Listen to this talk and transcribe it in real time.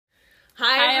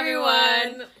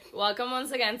everyone. Welcome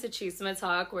once again to Chisme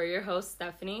Talk. We're your hosts,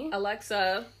 Stephanie,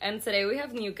 Alexa, and today we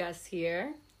have new guests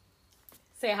here.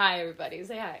 Say hi, everybody.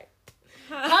 Say hi.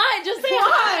 Hi, just say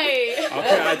hi.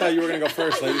 Okay, I thought you were going to go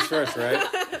first. Ladies first, right?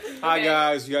 Hi,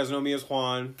 guys. You guys know me as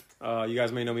Juan. You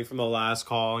guys may know me from the last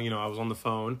call. You know, I was on the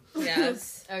phone.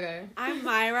 Yes. Okay. I'm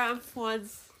Maira. I'm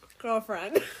Juan's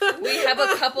girlfriend. We have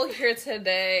a couple here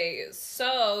today.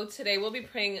 So, today we'll be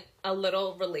playing a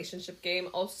little relationship game.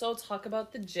 Also, talk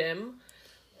about the gym.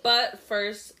 But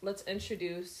first, let's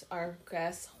introduce our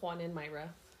guests, Juan and Myra.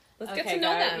 Let's get to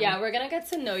know them. Yeah, we're going to get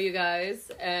to know you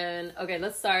guys. And, okay,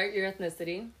 let's start. Your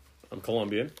ethnicity. I'm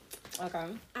Colombian. Okay.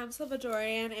 I'm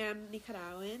Salvadorian and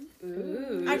Nicaraguan.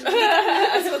 Ooh.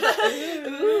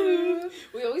 Ooh.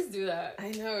 We always do that.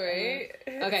 I know, right?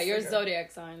 Okay, your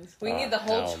zodiac signs. We need the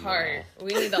whole chart. No.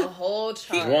 We need the whole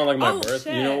chart. You want like my Oh, birth?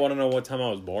 shit. You don't want to know what time I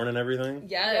was born and everything?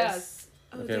 Yes.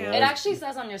 Oh, Okay, damn. well, It actually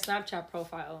says on your Snapchat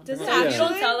profile. Does it So if you actually?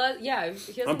 don't tell us, yeah. if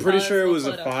he doesn't I'm pretty tell us, sure it we'll was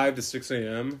pull at it up. 5 to 6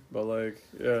 a.m., but like,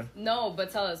 yeah. No,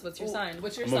 but tell us, what's your Ooh, sign?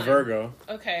 What's your I'm sign? a Virgo.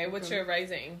 Okay, what's your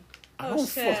rising? I Oh, don't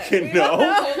shit. fucking We know. don't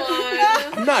know.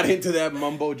 Hold on. I'm not into that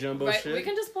mumbo jumbo Right, shit. we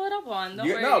can just pull it up on. Don't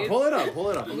Yeah, worry. no, pull it up. Pull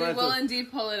it up. I'm We not will into-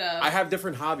 indeed pull it up. I have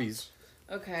different hobbies.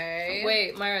 Okay.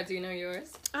 Wait, Myra, do you know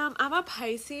yours? I'm a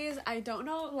Pisces. I don't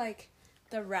know, like,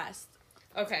 the rest.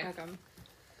 Okay. Okay.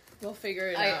 We'll figure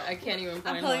it out. I can't even I'm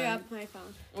find pulling one. up my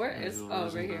phone. Where is?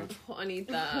 Oh, right here.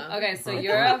 Juanita. Okay, so Okay.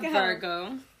 you're a Okay.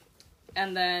 Virgo,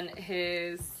 and then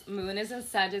his moon is in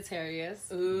Sagittarius,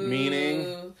 Ooh. Meaning?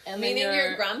 and then Meaning your-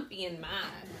 you're grumpy and mad.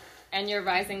 and your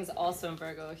rising's also in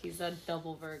Virgo. He's a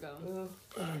double Virgo. Ooh.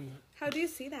 How do you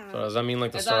see that? So does that mean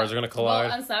like the Is stars that- are gonna collide?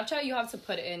 Well, on Snapchat, you have to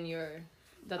put in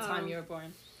the time you were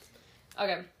born.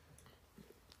 Okay.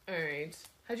 Alright.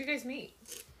 How'd you guys meet?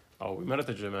 Oh, we met at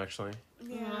the gym actually.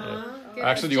 Yeah. Get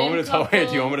Actually, a do you want me to gym talk? Do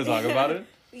couple. you want me to talk about it?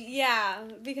 Yeah,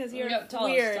 because you're Yeah, tell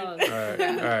us, weird. tell us. All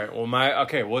right, all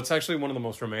right. Well, it's actually one of the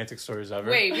most romantic stories ever.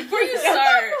 Wait, before you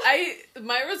start,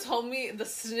 Myra told me the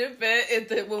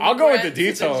snippet when we I'll go went into to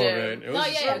detail the of gym. it. It was No,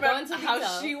 just yeah, like- go into How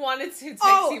detail. she wanted to text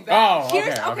Oh. you back. Oh,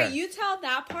 Here's, okay. okay, you tell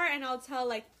that part and I'll tell,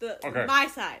 like, Okay. my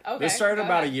side. Okay. This started go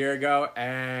about a ahead. year ago,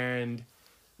 and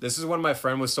this is when my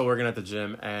friend was still working at the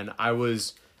gym, and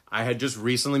I had just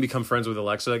recently become friends with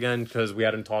Alexa again because we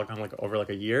hadn't talked in over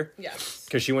a year. Yes.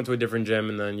 Because she went to a different gym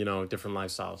and then different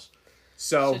lifestyles.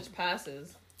 So Shit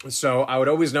passes. I would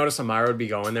always notice Amira would be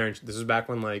going there, and this was back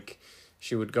when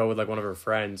she would go with one of her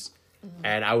friends,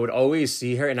 and I would always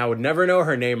see her, and I would never know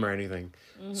her name or anything.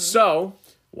 So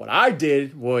what I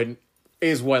did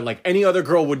is what any other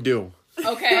girl would do.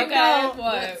 Okay. Okay,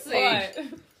 Let's see. what?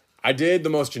 I did the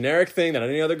most generic thing that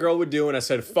any other girl would do, and I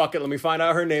said, fuck it, let me find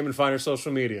out her name and find her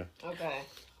social media. Okay.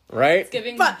 Right?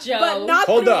 Giving But Joe. not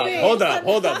Hold through up, me.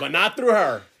 hold up, but not through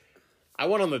her. I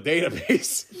went on the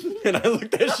database, and I looked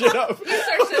that shit up. You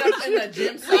searched it up in the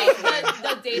gym software.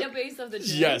 the database of the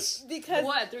gym? Yes. Because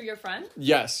What, through your friend?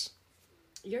 Yes.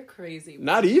 You're crazy.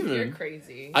 Not even. You're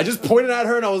crazy. I just pointed at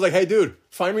her, and I was like, hey, dude,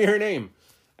 find me her name.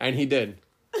 And he did.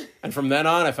 And from then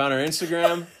on, I found her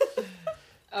Instagram.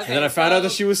 Okay, And then I found out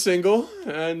that she was single,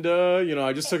 and,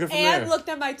 I just took it from and there. looked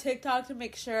at my TikTok to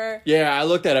make sure. Yeah, I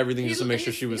looked at everything just to make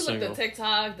sure she was He single. looked at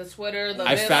TikTok, the Twitter, the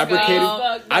I Visco. fabricated-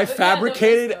 Facebook, I the-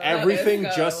 fabricated yeah, the- everything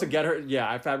Visco. just to get her.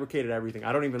 Yeah, I fabricated everything.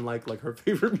 I don't even like her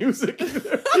favorite music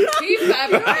either. He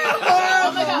fabricated.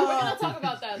 Oh my god, we're gonna talk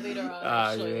about that later on,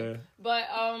 actually. Yeah. But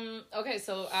okay,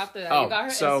 so after that, Oh, you got her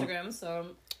so- Instagram, so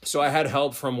So I had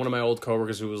help from one of my old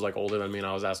coworkers who was older than me, and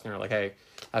I was asking her hey,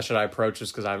 how should I approach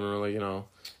this? Because I haven't really,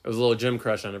 it was a little gym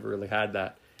crush. I never really had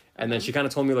that. And then she kind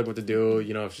of told me what to do.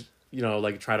 If she,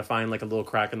 try to find a little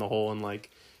crack in the hole and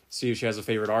see if she has a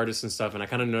favorite artist and stuff. And I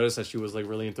kind of noticed that she was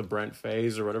really into Brent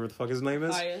Faze or whatever the fuck his name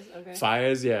is. bias, okay.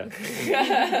 Fayez, yeah.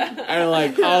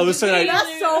 And oh, listen,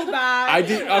 That's so bad. I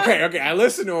did okay. I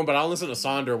listened to him, but I don't listen to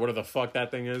Sonder or whatever the fuck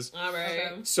that thing is. All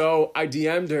right. Okay. So I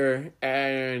DM'd her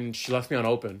and she left me on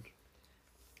open.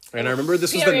 And I remember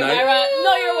this was the Period, night. Myra.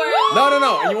 No, you're worried.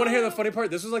 No. And you want to hear the funny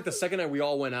part? This was the second night we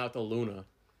all went out to Luna.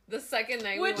 The second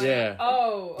night Which- we went. Yeah.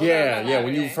 Oh. Okay, Yeah. okay,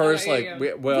 When you okay. first Okay,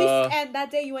 yeah. And that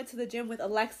day you went to the gym with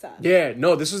Alexa. Yeah.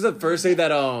 No, this was the first day that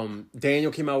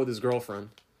Daniel came out with his girlfriend.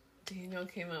 Daniel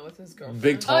came out with his girlfriend.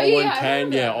 Big tall yeah, one, I 10.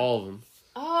 remember Yeah, that. all of them.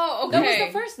 Oh, okay. That was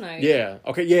the first night. Yeah.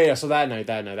 Okay. Yeah. So that night,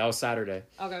 that was Saturday.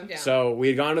 Okay. Yeah. So we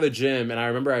had gone to the gym, and I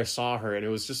remember I saw her, and it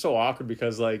was just so awkward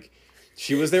because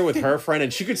she was there with her friend,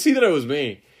 and she could see that it was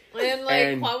me.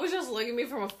 And Juan was just looking at me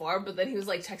from afar, but then he was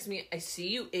texting me, I see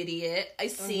you, idiot. I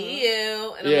see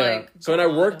you. And I'm like, so when I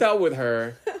God. worked out with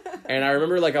her, and I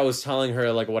remember I was telling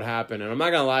her what happened, and I'm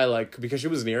not gonna lie, because she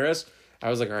was near us, I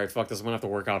was like, all right, fuck this. I'm gonna have to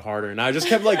work out harder. And I just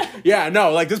kept like, yeah,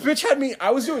 no, like this bitch had me.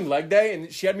 I was doing leg day,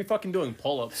 and she had me fucking doing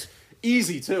pull-ups,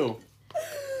 easy too.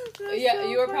 Yeah,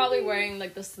 you were probably wearing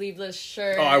like the sleeveless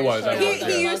shirt. Oh, I was.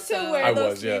 He used to wear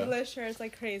those was, yeah. sleeveless shirts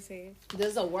like crazy. This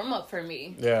is a warm up for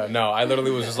me. Yeah, no, I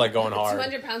literally was just like going hard.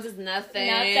 200 pounds is nothing.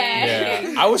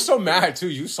 Yeah, I was so mad too.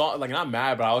 You saw, like, not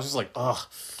mad, but I was just like, ugh.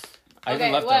 I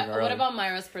even left that early. What about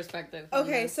Myra's perspective?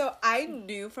 Okay, so I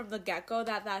knew from the get-go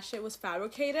that shit was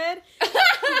fabricated.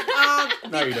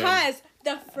 Because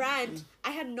the friend, I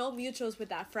had no mutuals with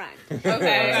that friend.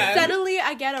 Okay. Suddenly,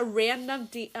 I get a random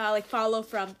follow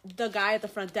from the guy at the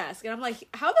front desk, and I'm like,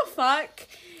 how the fuck?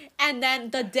 And then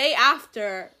the day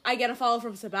after, I get a follow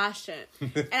from Sebastian,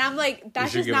 and I'm like,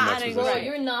 that's just not adding Bro, right.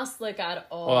 you're not slick at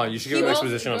all. Hold on, you should give an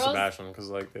exposition on Sebastian because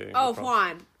like they. Oh,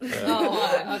 Juan. Yeah.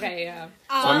 Oh, Juan. Okay, yeah.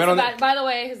 By the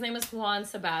way, his name is Juan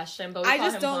Sebastian, but we I call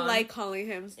just him don't Juan. like calling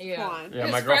him Juan. Yeah,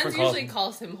 His my friends girlfriend usually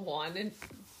calls him Juan, and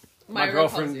my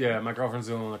girlfriend. Yeah, my girlfriend's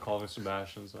the only one that calls me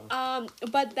Sebastian. So.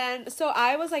 But then, so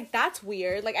I was like, that's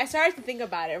weird. Like, I started to think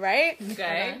about it, right?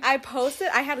 Okay.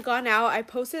 I had gone out, I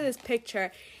posted this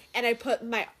picture, and I put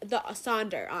the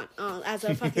Sonder on as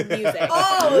a fucking music.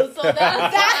 Oh, so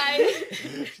that's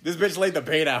This bitch laid the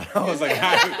bait out. I was like,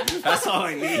 that's all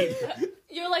I need.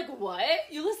 You're like, what?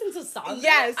 You listen to Sonder?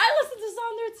 Yes. I listen to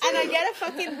Sonder too. And I get a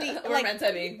fucking We're meant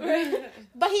to be.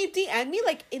 but he DM'd me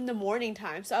like in the morning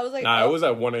time, so I was like, Nah, it was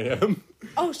at 1 a.m.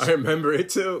 Oh, I remember it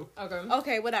too.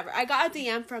 Okay, whatever. I got a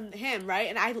DM from him, right?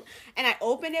 And I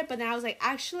opened it, but then I was like,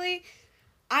 actually,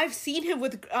 I've seen him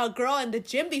with a girl in the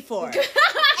gym before. Which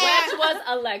was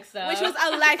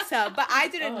Alexa. But I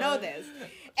didn't know this.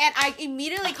 And I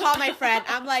immediately called my friend.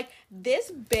 I'm like,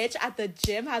 this bitch at the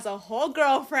gym has a whole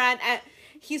girlfriend, and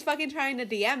he's fucking trying to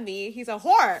DM me. He's a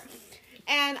whore.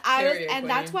 And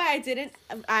that's why I didn't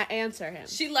answer him.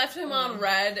 She left him on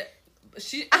red.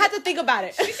 I had to think about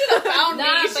it. She should have found me.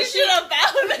 She should have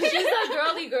found me. She's a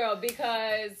girly girl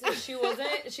because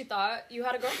she thought you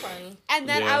had a girlfriend. And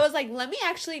then I was like,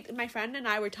 my friend and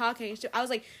I were talking. I was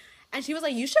like, and she was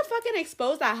like, you should fucking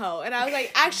expose that hoe. And I was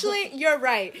like, actually, you're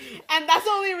right. And that's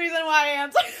the only reason why I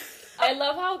answered. I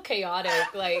love how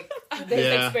chaotic, like,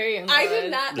 this experience was. I did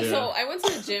not. Yeah. So I went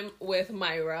to the gym with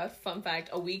Myra, fun fact,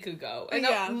 a week ago. And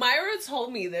Myra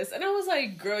told me this. And I was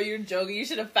like, girl, you're joking. You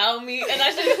should have found me. And I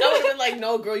would have been like,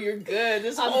 no, girl, you're good.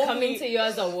 I'm coming to you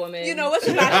as a woman. You know what's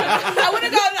bad? I would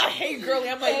have gotten a hey, girlly.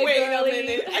 I'm like, wait a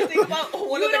minute. I think about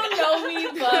one of the guys. You don't know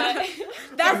me,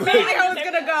 but... That's really how it's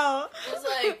gonna go. I was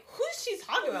like, who's she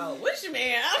talking about? Which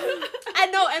man? I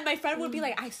know, and my friend would be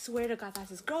like, I swear to God, that's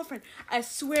his girlfriend. I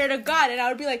swear to God. And I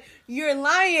would be like, you're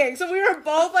lying. So we were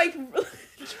both like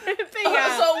tripping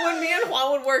out. So when me and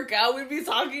Juan would work out, we'd be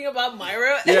talking about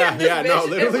Myra.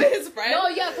 Literally. His friend. No,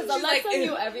 yeah, because Alexa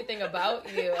knew everything about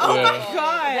you. Oh my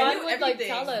God. Juan would like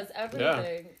tell us everything. Yeah.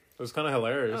 It was kind of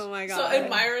hilarious. Oh my God. So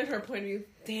admiring her point of view,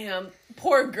 damn,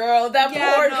 poor girl. That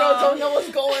poor girl don't know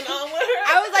what's going on with her.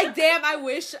 I was like, damn, I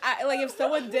wish, if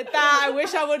someone did that, I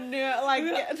wish I would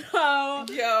know, no.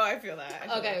 Yo, I feel that.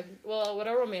 Okay, well, what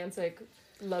a romantic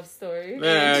love story.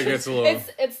 Yeah, it gets a little...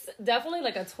 It's definitely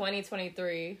like a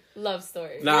 2023 love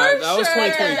story. Nah, that was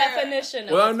 2020. Definition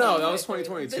of well, no, that was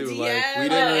 2022. Like, we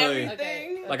didn't really... Okay.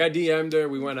 Like, I DM'd her,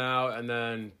 we went out, and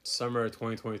then summer of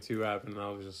 2022 happened, and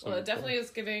I was just... Well, it definitely is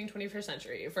giving 21st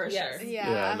century, for sure.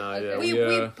 Yeah.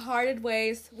 We parted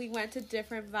ways. We went to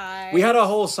different vibes. We had a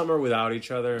whole summer without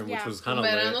each other, which was kind of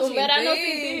lit.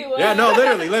 Yeah, no,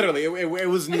 literally. It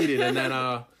was needed, and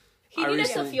then... He needed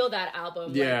to feel that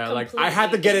album. Yeah, like I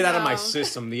had to get it out of my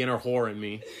system, the inner whore in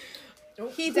me.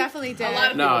 He definitely did. A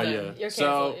lot of people did. You're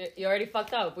canceled. You already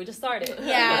fucked up. We just started.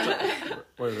 Yeah.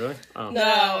 Wait, really? Oh.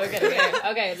 No, we're good.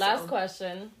 Okay, last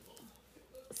question.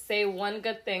 Say one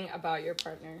good thing about your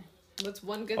partner. What's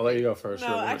one good I'll let you go first.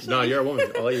 No, you're a woman.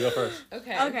 I'll let you go first.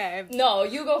 Okay. No,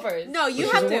 you go first. No, you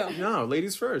have to. No,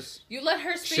 ladies first. You let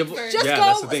her speak first. Just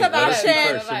that's go, the thing.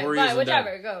 Sebastian. Fine,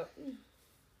 whichever, go.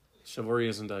 Chivalry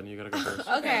isn't done. You gotta go first.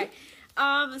 Okay.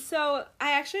 So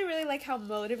I actually really like how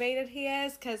motivated he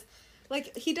is, because,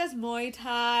 like, he does Muay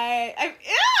Thai. I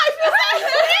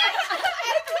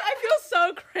feel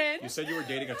so cringe. You said you were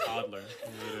dating a toddler.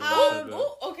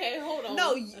 Okay, hold on.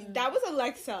 No, that was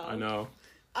Alexa. I know.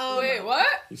 Wait, what?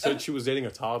 You said she was dating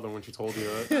a toddler when she told you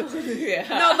that. Yeah.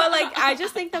 No, but, like, I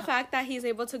just think the fact that he's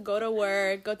able to go to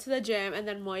work, go to the gym, and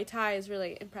then Muay Thai is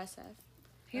really impressive.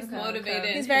 He's motivated.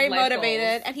 He's very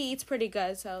motivated, and he eats pretty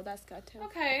good, so that's good too.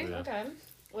 Okay. Yeah. Okay.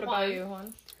 What about you,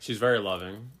 Juan? She's very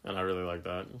loving, and I really like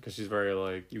that because she's very,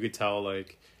 like, you could tell,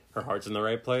 like, her heart's in the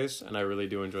right place, and I really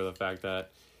do enjoy the fact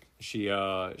that she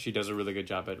does a really good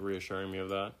job at reassuring me of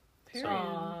that. Period.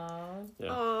 Aww. Yeah.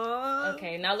 Aww.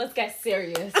 Okay, now let's get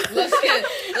serious. Let's get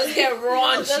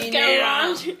raunchy. Let's get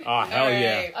raunchy. Oh, hell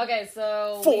yeah. Okay,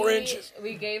 so 4 inches.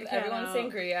 We gave everyone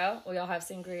sangria. We all have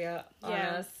sangria on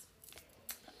Yeah.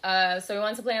 us. So we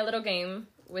wanted to play a little game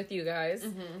with you guys,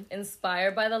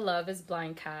 inspired by the Love is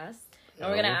Blind cast. And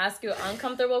we're going to ask you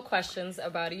uncomfortable questions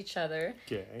about each other.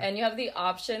 Okay. And you have the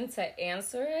option to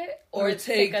answer it or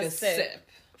take a sip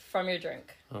from your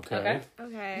drink. Okay.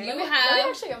 Okay. You Let me have.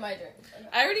 actually get my drink.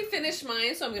 I already finished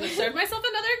mine, so I'm gonna serve myself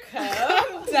another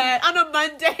cup. Dead. On a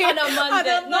Monday. On a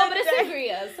Monday. On a No, but it's Monday.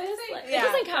 sangria. So it's like, Yeah, it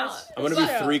doesn't count. I'm going to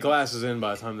be 3 glasses in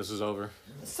by the time this is over.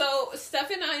 So Steph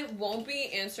and I won't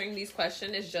be answering these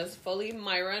questions. It's just fully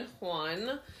Maira and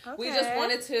Juan. We just Okay.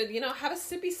 wanted to, have a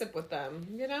sippy sip with them.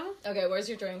 Okay, where's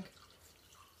your drink?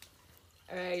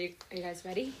 All right, are you guys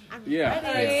ready? I'm Yeah.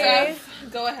 ready.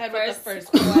 Steph, go ahead with the first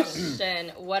question.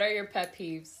 What are your pet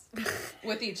peeves?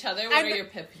 with each other. What are your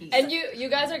pet peeves? And you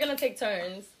guys are gonna take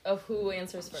turns of who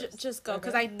answers first. Just go,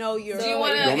 because I know you're. do you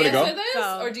want to want me to go? answer this,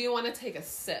 Go. or do you want to take a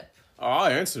sip? Oh, I'll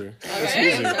answer. That's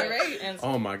Okay, easy. all right. Answer.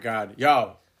 Oh my god.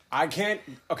 Yo, I can't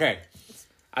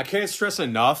stress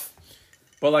enough.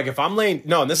 But like if I'm laying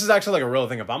and this is actually like a real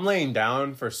thing. If I'm laying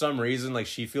down for some reason, like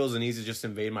she feels the need to just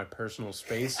invade my personal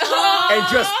space and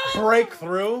just break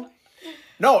through.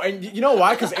 No, and you know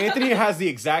why? Because Anthony has the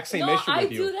exact same No, issue I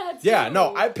with you. do that Yeah, too.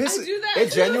 no, I piss I do that it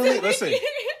too. genuinely listen.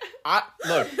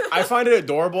 I find it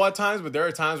adorable at times, but there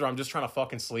are times where I'm just trying to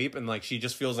fucking sleep and like she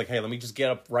just feels like, hey, let me just get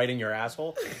up right in your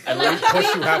asshole and let me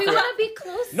push you We halfway. want to be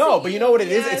close. No, to but you know what it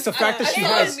is? Yes, It's the fact that I she saw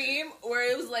has. a meme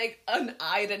where it was like an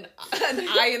eye and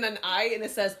an eye, and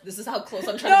it says, "This is how close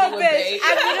I'm trying No, to be with bitch.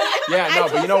 Bae." Yeah, I no, but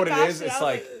told you know what it Sebastian, is? It's I was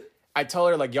like I tell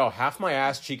her like, yo, half my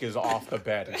ass cheek is off the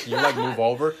bed. Can you like move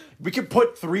over? We could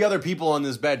put 3 other people on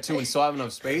this bed too and still have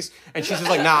enough space. And she's just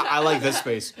like, nah, I like this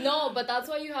space. No, but that's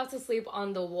why you have to sleep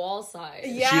on the wall side.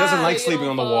 Yeah. She doesn't like You sleeping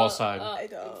on don't the wall fall, side. I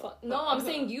don't. No, I'm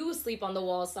saying you sleep on the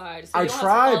wall side. So I you don't have to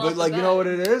try, fall but off like the you know what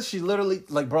bed. it is? She literally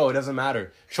like, bro, it doesn't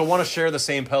matter. She'll want to share the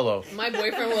same pillow. My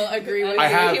boyfriend will agree with I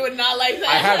you. have- He would not like that.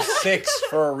 I have 6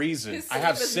 for a reason. His I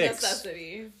have sleep is 6.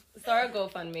 necessity. Start a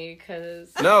GoFundMe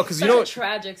because No, because you know a what?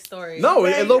 tragic story. No,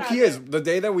 it Very low key is. tragic. The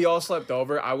day that we all slept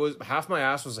over, I was half my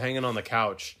ass was hanging on the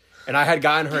couch, and I had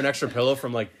gotten her an extra pillow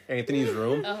from like Anthony's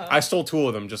room. I stole 2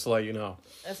 of them just to let you know.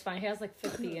 That's fine. He has like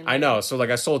 50 in I know. So like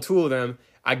I stole 2 of them.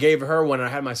 I gave her one and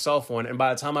I had myself one, and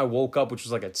by the time I woke up, which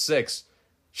was like at 6,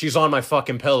 she's on my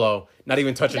fucking pillow, not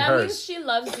even touching That hers. means she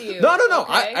loves you. No.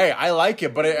 Okay? I like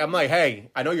it, but I'm like, hey,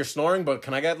 I know you're snoring, but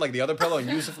can I get like the other pillow and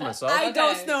use it for myself? I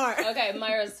don't snore. Okay,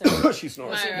 Myra's turn. She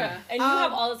snores. Myra. And you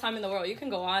have all the time in the world. You can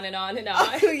go on and on and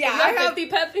on. Yeah, You I have 50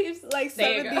 pet peeves. Like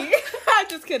There you 70. go.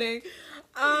 Just kidding.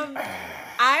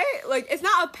 I like it's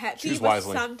not a pet Choose peeve, but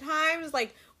wisely. sometimes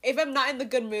like if I'm not in the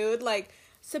good mood, like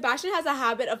Sebastian has a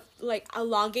habit of like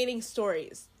elongating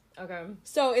stories. Okay.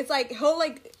 So it's like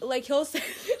he'll say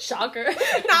Shocker.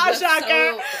 not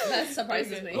shocker. That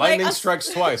surprises me. Lightning Like a- strikes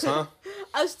twice, huh?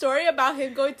 A story about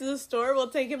him going to the store will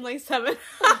take him like 7 hours.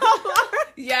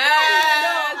 Yes,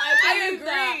 I believe agree.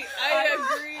 that.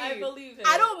 I agree. I believe it.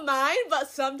 I don't mind, but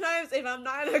sometimes if I'm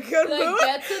not in a good Like, mood,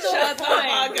 get to the Shut the point.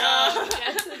 fuck up.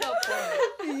 Get to the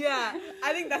point. yeah,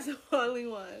 I think that's the only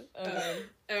one. Okay.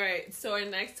 All right. So our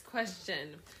next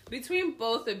question: between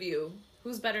both of you,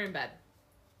 who's better in bed?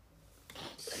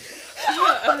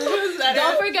 Who's better?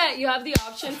 Don't forget, you have the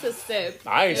option to sip.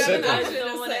 I ain't You have an sipping. option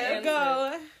don't to wanna say. answer.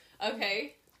 Go.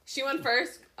 Okay. She went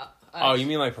first. Oh, you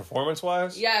mean like performance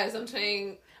wise? Yes, I'm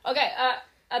saying. Okay,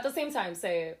 at the same time,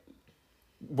 say it.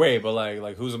 Wait, but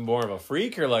like who's more of a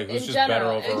freak or like who's In just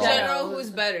general, better in overall? In general, who's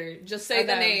better? Just say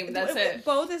the Okay. name. That's it.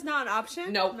 Both is not an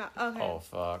option? Nope. No. Okay. Oh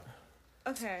fuck.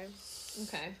 Okay.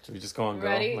 Okay. Should we just go and go?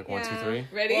 Ready? Like 1, 2, Yeah. 3?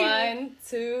 Ready? 1,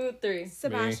 2, 3.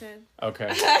 Sebastian. Okay.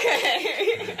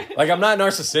 Okay. Like I'm not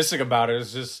narcissistic about it.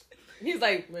 It's just He's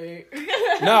like, wait.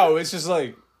 no. It's just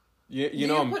like you Do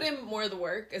know. you put in more of the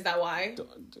work? Is that why?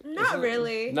 Not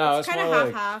really. No, it's it's kind of more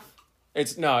like- half-half.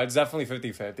 It's definitely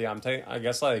 50-50. I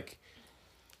guess like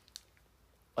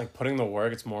putting the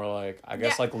work. It's more like I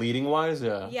guess Yeah. like leading wise.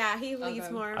 Yeah. Yeah, he leads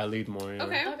Okay. more. I lead more. Yeah.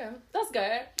 Okay. Okay, that's good.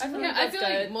 I feel Yeah, like I that's feel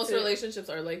like good most to- relationships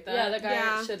are like that. Yeah, the guy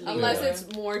Yeah. should lead. Unless Yeah.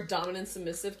 it's more dominant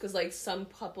submissive, because like some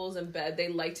couples in bed, they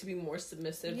like to be more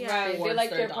submissive. Yeah. Right, they towards like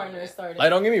their their dominant. partner starting. Like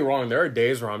don't get me wrong. There are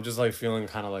days where I'm just like feeling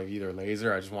kind of like either lazy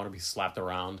or I just want to be slapped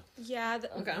around. Yeah.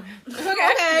 Okay. Okay.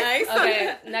 Nice.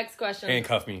 Okay, next question.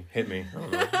 Handcuff me, hit me. I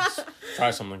don't know. Just try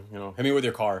something. Hit me with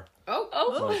your car.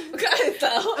 Oh. Okay. So.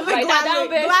 Write that down,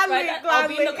 Gladly, bitch. gladly, Write that. I'll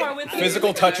be in the gladly. car with you.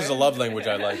 Physical touch is a love language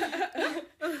I like.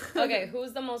 Okay,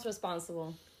 who's the most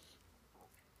responsible?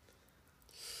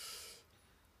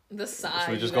 The side.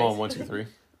 Should we just you go guys- on 1, 2, 3?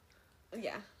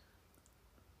 Yeah.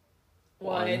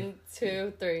 1,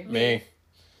 2, 3. Me.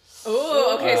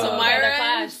 Ooh, okay, so Myra The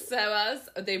and clash.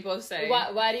 Sebas, they both say.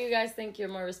 Why do you guys think you're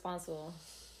more responsible?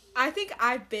 I think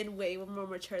I've been way more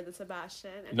mature than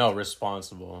Sebastian. No,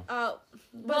 responsible. But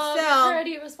Well, still,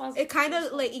 maturity, responsibility. it kind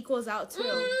of like equals out too.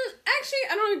 Actually,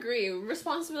 I don't agree.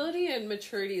 Responsibility and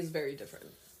maturity is very different.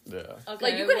 Yeah. Okay,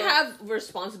 Like, you could have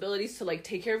responsibilities to, like,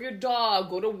 take care of your dog,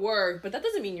 go to work, but that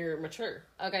doesn't mean you're mature.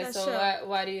 Okay, That's so true.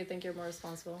 why do you think you're more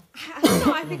responsible? I don't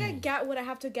know. I think I get what I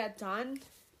have to get done,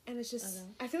 and it's just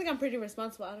I feel like I'm pretty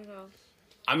responsible. I don't know.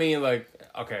 I mean, like,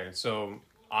 okay, so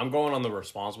I'm going on the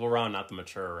responsible route, not the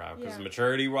mature route. Because Yeah.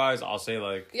 maturity-wise, I'll say,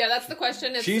 like... Yeah, that's the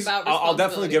question. It's she's. about I'll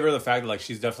definitely responsibility. give her the fact that, like,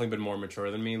 she's definitely been more mature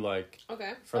than me, like,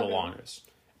 Okay. for the longest.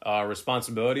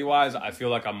 Responsibility-wise, I feel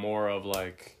like I'm more of,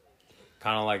 like...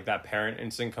 Kind of like that parent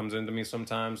instinct comes into me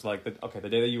sometimes. Like, the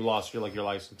day that you lost your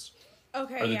license.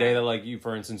 Okay. Or the day that, like, you,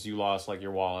 for instance, you lost, like,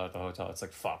 your wallet at the hotel. It's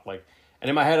like, fuck, like... And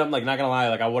in my head, I'm, like, not gonna lie,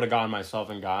 like, I would have gotten myself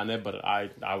and gotten it, but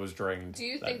I was drained. Do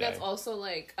you that think day. that's also,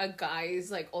 like, a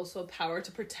guy's, like, also power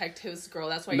to protect his girl?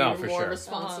 That's why No, you're for more sure.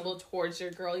 responsible towards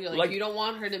your girl. You're Like- you don't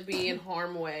want her to be in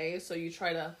harm way, so you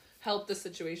try to help the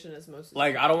situation as most.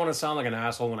 Like, I don't want to sound like an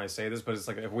asshole when I say this, but it's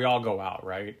like, if we all go out,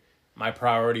 right? My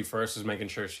priority first is making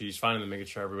sure she's fine and then making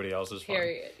sure everybody else is fine.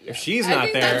 Period. Yeah. If she's I not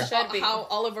think there... that's Should be. how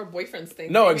all of our boyfriends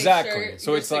think. No, They make exactly. sure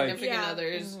So your it's like- significant Yeah.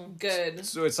 others good.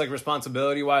 So it's like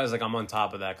responsibility-wise, like, I'm on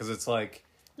top of that. Because it's like,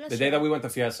 the day that we went to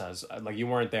Fiestas, like, you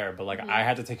weren't there, but, like, I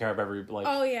had to take care of every, like,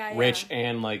 Oh, yeah, Rich yeah.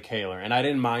 and, like, Kayla. And I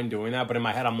didn't mind doing that, but in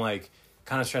my head, I'm, like,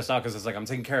 kind of stressed out because it's like, I'm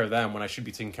taking care of them when I should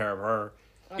be taking care of her.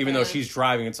 Even though Okay. she's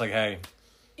driving, it's like, hey...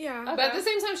 Yeah. Okay. But at the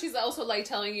same time, she's also, like,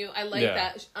 telling you, I like Yeah.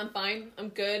 that. I'm fine. I'm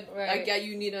good. I Right. get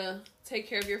you need to take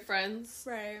care of your friends.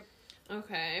 Right.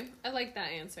 Okay. I like that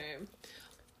answer.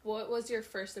 What was your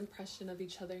first impression of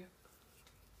each other?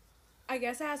 I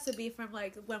guess it has to be from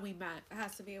like when we met. It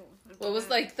has to be. When we What was,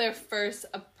 met. like, their first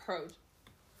approach?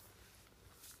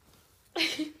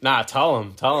 Nah, tell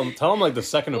him, like, the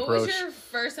second What approach. was your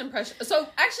first impression? So,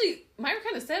 actually, Myra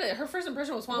kind of said it. Her first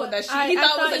impression was Juan What? that I he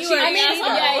thought thought was a you cheating were I mean,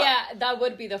 asshole. yeah, that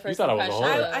would be the first thought I was a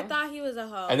impression. hoe. though. I thought he was a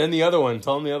hoe. And then the other one,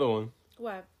 tell him the other one.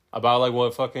 What? About, like,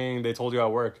 what fucking they told you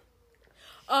at work.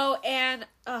 Oh, and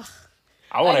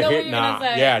I want know to what hit, you're nah. gonna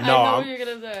say. Yeah, I no, know I'm what you're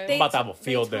gonna say. they about to have a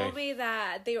field they day. told me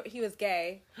that he was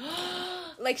gay,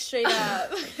 like straight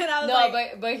up. And I was No,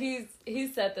 like, but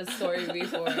he's said this story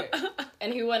before,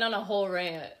 and he went on a whole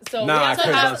rant. So Nah, we have to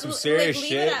could've have- done some serious leave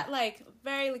shit. it at like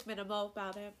very like minimal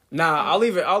about it. Nah, I'll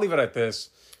leave it at this.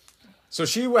 So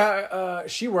she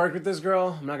worked with this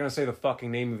girl. I'm not gonna say the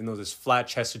fucking name, even though this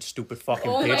flat-chested, stupid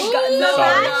fucking Oh my bitch. God, no,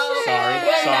 sorry, no. sorry,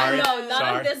 Wait, sorry, no, not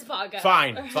sorry. on this podcast.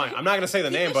 Fine. I'm not gonna say the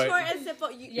Keep name, it but short and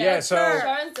simple. Yeah, so-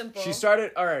 short and simple. she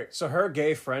started. All right, so her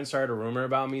gay friend started a rumor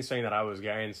about me saying that I was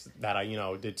gay and that I,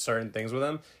 did certain things with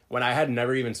him when I had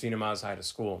never even seen him outside of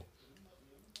school.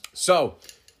 So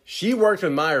she worked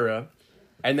with Myra.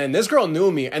 And then this girl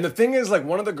knew me. And the thing is, like,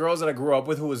 one of the girls that I grew up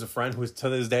with who was a friend, who's to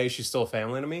this day, she's still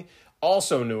family to me,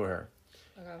 also knew her.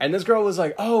 Okay. And this girl was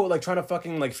like, oh, like, trying to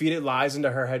fucking, like, feed it lies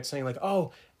into her head, saying, like,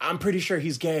 oh, I'm pretty sure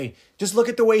he's gay. Just look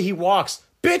at the way he walks.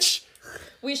 Bitch!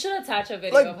 We should attach a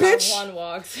video Like, of bitch. how Juan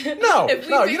walks. No, If we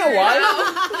no, you figure know it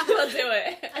why? out, we'll do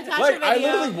it. Attach Like, a I video.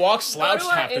 literally walk Go slouched to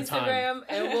our half the time. Instagram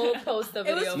and we'll post the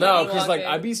video. was of No, Juan because, like,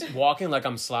 walking. I'd be walking like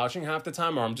I'm slouching half the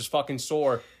time or I'm just fucking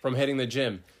sore from hitting the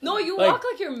gym. No, you like- walk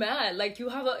like you're mad. Like you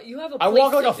have a I place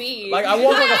walk like to a- be. like, I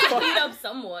walk like a You fuck- beat up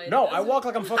someone. No, I walk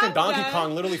like I'm fucking Donkey Okay.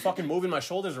 Kong, literally fucking moving my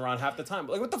shoulders around half the time.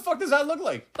 Like, what the fuck does that look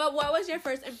like? But what was your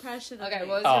first impression? Of Okay, me?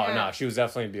 what was Oh, your no, she was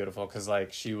definitely beautiful because,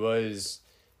 like, she was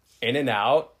in and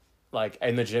out, like,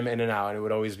 in the gym, in and out, and it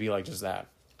would always be, like, just that.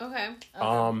 Okay.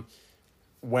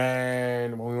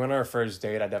 When we went on our first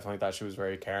date, I definitely thought she was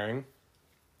very caring.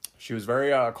 She was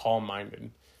very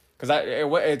calm-minded. Because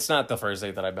it's not the first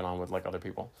date that I've been on with, like, other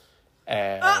people.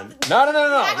 And... No.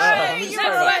 Let me just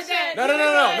clarify.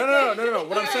 No.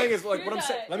 What I'm saying is, like, You're done.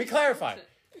 let me clarify.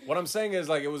 What I'm saying is,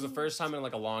 like, it was the first time in,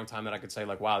 like, a long time that I could say,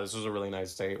 like, wow, this was a really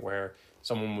nice date where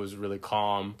someone was really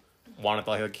calm, wanted to,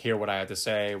 like, hear what I had to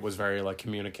say, was very, like,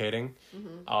 communicating.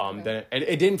 Then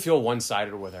it didn't feel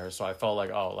one-sided with her, so I felt like,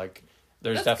 oh, like,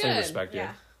 there's That's definitely good. respect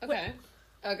here. Yeah. Okay.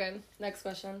 Okay, next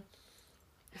question.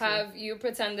 Have you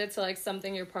pretended to like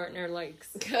something your partner likes?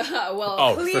 Well,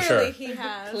 Oh, Clearly, for sure. he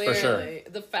has. clearly, for sure.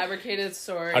 the fabricated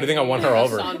story. How do you think I won her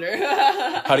over?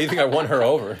 Sonder. How do you think I won her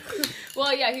over?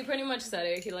 Well, yeah, he pretty much said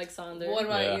it. He likes Sander. What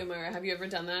about Yeah. you, Myra? Have you ever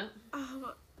done that?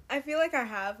 I feel like I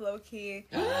have low key.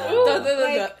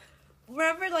 Like,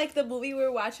 Remember, like the movie we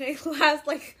were watching last,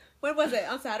 like when was it?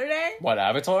 On Saturday? What,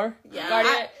 Avatar? Yeah.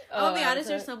 Guardian- I'll be oh, honest. Avatar.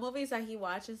 There's some movies that he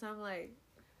watches. I'm like,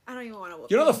 I don't even want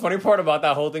to. You know the funny part about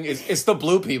that whole thing is it's the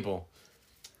blue people.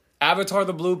 Avatar: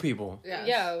 The Blue People. Yes.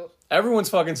 Yeah. Everyone's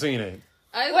fucking seen it.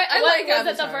 I Wait, like was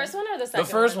Avatar. it the first one or the second?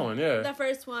 The first one, yeah. The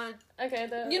first one. Okay.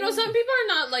 You know, some people are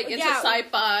not like into Yeah.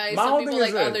 sci-fi. My Some whole people thing like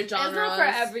is this. other It's genres. not for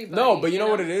everybody. No, but you know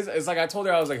what it is? It's like I told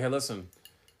her, I was like, hey, listen,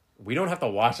 we don't have to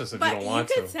watch this if But you don't want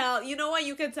could to. tell. You know what?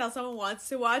 You can tell someone wants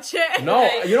to watch it. No,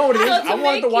 you know what it is? So I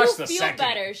wanted to watch you the feel second.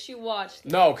 better, she watched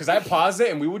it. No, because I paused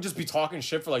it and we would just be talking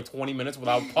shit for like 20 minutes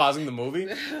without pausing the movie.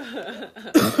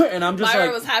 And I'm just Myra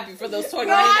like, was happy for those 20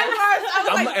 No, minutes. I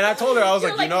was like, and I told her, I was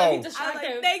like, you let me know, I was distract like,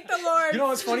 him. thank the Lord. you know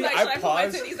what's funny? Like, I should I put my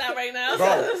paused. titties out right now?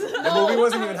 Bro, the movie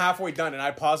wasn't even halfway done, and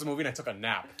I paused the movie and I took a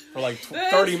nap for like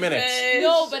 30 minutes. bitch.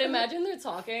 No, but imagine they're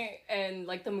talking and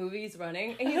like the movie's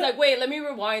running and he's like, wait, let me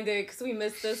rewind it because we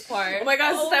missed this part. Oh my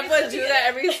god, Steph would do that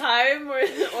every time.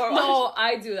 Or No,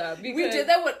 I do that because we did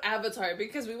that with Avatar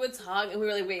because we would talk and we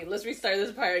were like, wait, let's restart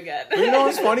this part again. But you know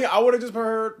what's funny? I would have just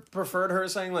preferred her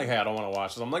saying like, hey, I don't want to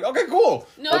watch this. I'm like, okay, cool.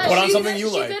 No, Or put on she something did- you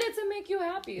she like. did it to make you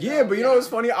happy. Yeah, though. but you know what's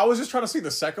funny? I was just trying to see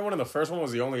the second one, and the first one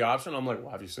was the only option. I'm like,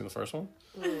 well, have you seen the first one?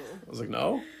 I was like,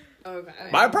 no. Okay.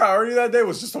 My priority that day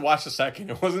was just to watch the second.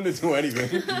 It wasn't to do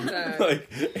anything. Like,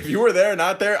 if you were there or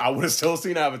not there, I would have still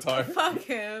seen Avatar. Fuck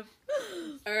him.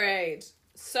 All right.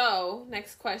 So,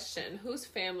 next question. Whose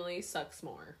family sucks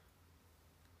more?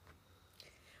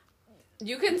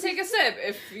 You can take a sip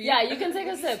if you... Yeah, you can take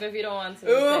a sip if you don't want to.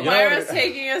 Ooh, You know Myra's what-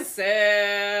 taking a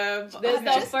sip. This is I'm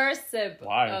the just- first sip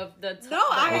Why? of the No,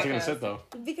 Why I- was you gonna sit though?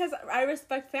 Because I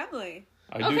respect family.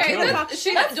 I do Okay, too. then Talk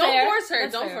she, That's don't fair. force her.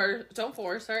 That's Don't fair. don't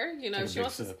force her. You know, Take a if she big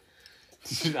wants to...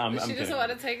 sip. I'm She kidding. doesn't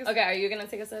want to take a sip. Okay, are you gonna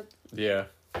take a sip? Yeah.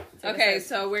 Take a Okay, sip.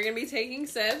 so we're going to be taking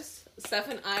sips. Steph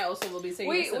and I also will be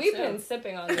taking sips. We've too. been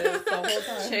sipping on this the whole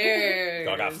time. Cheers.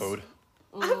 Y'all got food.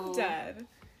 I'm dead.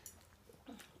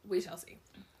 We shall see.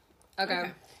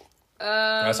 Okay.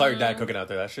 I saw your dad cooking out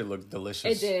there. That shit looked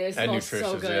delicious. It did. It and smells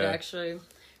nutritious. so good, Yeah. actually.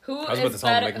 Who I was about is to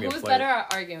tell him to better? make me a Who's plate. better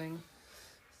at arguing?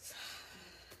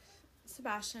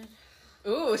 Sebastian.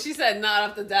 Ooh, she said not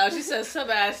off the down. She said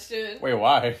Sebastian. Wait,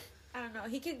 why? I don't know.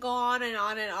 He can go on and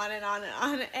on and on and on and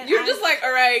on. And You're just like,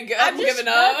 all right, I'm just- giving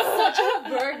That's such up. a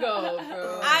Virgo,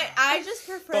 bro. I just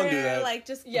prefer Don't do that. like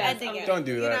just Yes, ending it. Don't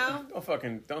do you that. know? Don't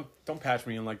fucking don't patch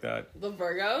me in like that. The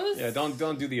Virgos? Yeah, don't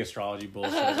do the astrology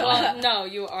bullshit. Well, no,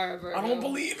 you are a Virgo. I don't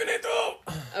believe in it though.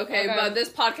 Okay, Okay. but this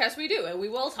podcast we do, and we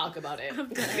will talk about it.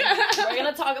 We're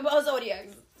gonna talk about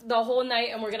zodiacs the whole night,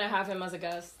 and we're gonna have him as a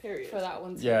guest Period. for that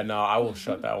one too. Yeah, no, I will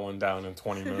shut that one down in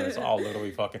 20 minutes. I'll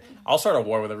literally I'll start a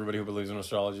war with everybody who believes in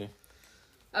astrology.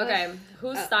 Okay,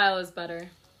 whose style is better?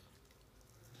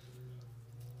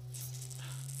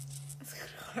 That's kind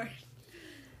of hard.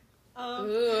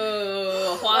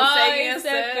 Ooh, Juan's taking a he's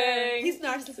sip. sipping. He's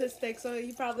narcissistic, so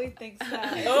he probably thinks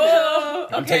that. Oh,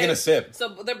 I'm okay. taking a sip. So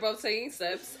they're both taking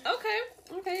sips.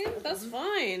 Okay, that's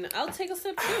fine. I'll take a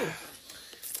sip too.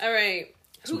 All right.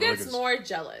 Who really gets good. more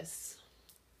jealous?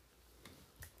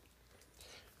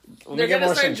 Let me They're get gonna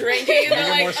more start sang- drinking and Let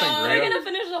they're me get like, more oh, We're sangria. gonna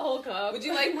finish the whole cup. would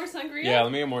you like more sangria? Yeah,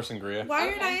 let me get more sangria. Why are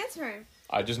you Okay. not answering?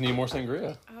 I just need more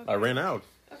sangria. Okay. I ran out.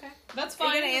 Okay, that's Are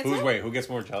you fine. gonna answer? Who gets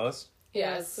more jealous?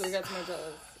 Yes, who gets more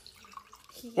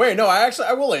jealous? Wait, no,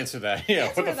 I will answer that. Yeah,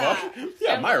 what the Answer fuck? that.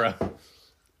 Yeah, Myra.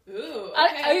 Ooh, okay.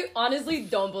 I honestly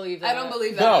don't believe that. I don't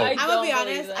believe that. No. I I'm gonna don't be believe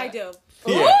honest. that. I do.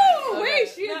 Yeah. Ooh, wait,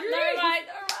 she No, agrees. never mind.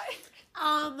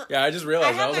 Yeah, I just I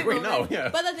realized. I have was my like, wait, no, moments, yeah.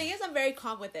 But the thing is, I'm very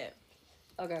calm with it.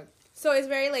 Okay. So it's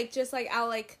very like just like I'll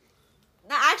like.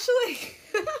 Nah, actually,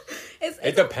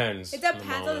 It depends. It depends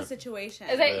the on the moment. situation.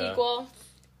 Is it Yeah. equal?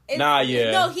 It's- Nah,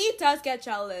 yeah. No, he does get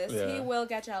jealous. Yeah. He will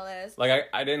get jealous. Like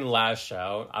I didn't lash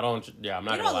out. I don't. Yeah, I'm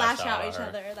not You gonna don't lash lash out at each her.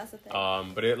 other. That's the thing.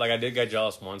 But I did get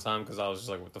jealous one time because I was just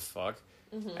like, what the fuck?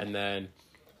 Mm-hmm. And then,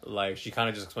 like, she kind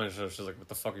of just explained to her, she's like, what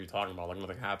the fuck are you talking about? Like,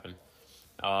 nothing happened.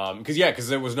 Because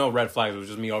there was no red flags. It was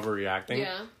just me overreacting.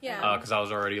 Yeah. Yeah. Because I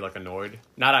was already, like, annoyed.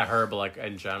 Not at her, but, like,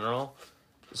 in general.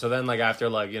 So then, like, after,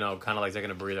 like, kind of, like, taking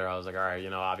a breather, I was like, all right,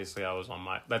 obviously I was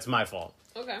that's my fault.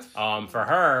 Okay. For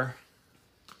her,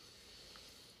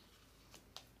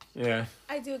 yeah,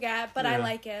 I do get, but I Yeah.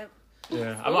 like it.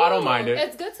 yeah. I don't mind it.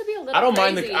 It's good to be a little. I don't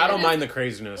mind crazy. I don't mind the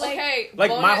craziness. Okay. Like,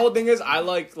 bonus- my whole thing is, I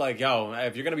like, yo,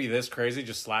 if you're gonna be this crazy,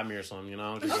 just slap me or something,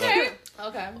 Just Okay.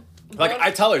 Okay. like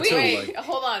I tell her, too. Wait, Like,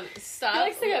 hold on. Stop. He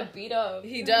likes to get beat up.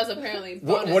 He does apparently.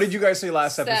 what did you guys say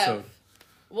last Steph. episode?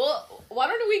 Well, why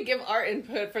don't we give our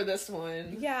input for this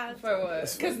one? Yeah. For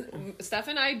what? Because Steph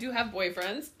and I do have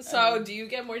boyfriends. So do you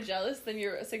get more jealous than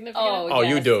your significant? Oh,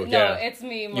 you yes. do, No, yeah. it's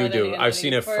me more You than do. Anthony, I've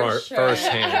seen it for sure.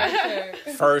 firsthand. For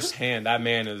sure. Firsthand, that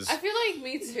man is. I feel like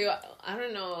me too. I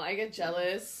don't know. I get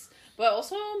jealous. But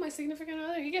also, my significant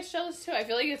other, he gets jealous too. I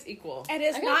feel like it's equal. And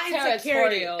it's I not got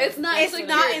insecurity. territorial. It's not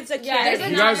insecurity. Yeah,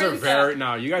 You guys are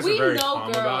very We very know calm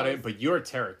about girls. it, but you're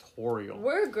territorial.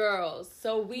 We're girls,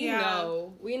 so we Yeah.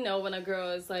 know. We know when a girl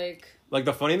is like, Like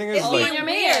the funny thing is, It's oh, like on your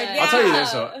weird, man. yeah. I'll tell you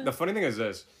this. The funny thing is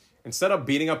this: instead of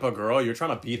beating up a girl, you're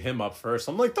trying to beat him up first.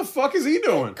 I'm like, the fuck is he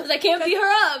doing? Because I can't beat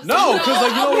her up. No, because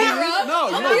like you know what beat it her is? up. No,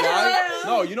 you know beat her why? up.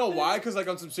 No, you know why? Because like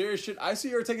on some serious shit, I see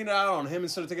her taking it out on him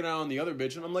instead of taking it out on the other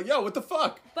bitch, and I'm like, yo, what the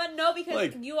fuck? But no, because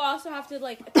Like- you also have to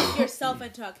like take yourself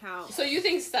into account. So you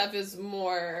think Steph is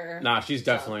more... Nah, she's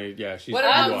definitely she's. What you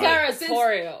about are. I'm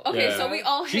territorial. Okay, Yeah. so we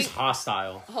all hang... She's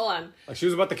hostile. Hold on. Like she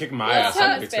was about to kick my Yeah, ass I'm on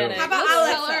me too. Hispanic. How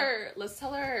about Let's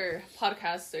tell our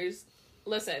podcasters.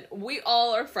 Listen, we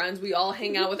all are friends. We all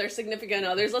hang out with our significant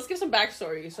others. Let's give some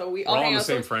backstory. So we all We're all hang in the out.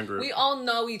 same so friend group. We all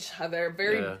know each other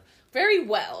very, Yeah. very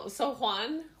well. So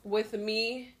Juan, with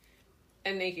me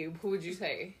and Nikki, who would you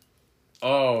say?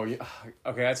 Oh, yeah.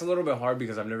 Okay, that's a little bit hard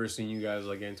because I've never seen you guys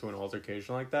like get into an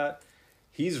altercation like that.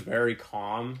 He's very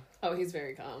calm, Oh, he's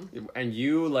very calm. and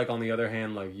you like on the other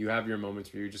hand, like you have your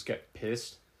moments where you just get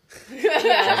pissed.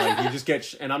 Yeah. And, like you just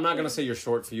get, and I'm not gonna say you're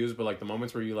short fused, but like the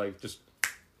moments where you like just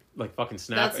like fucking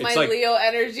snap. That's it's my like Leo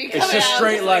energy coming it's just out.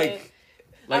 straight It's like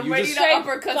I'm you ready just to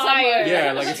uppercut somebody.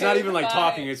 yeah, like it's not even like Fire.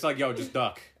 talking. It's like yo, just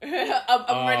duck.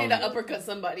 I'm ready to uppercut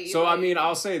somebody. So I mean,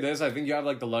 I'll say this: I think you have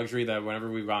like the luxury that whenever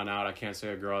we've gone out, I can't say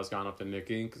a girl has gone up to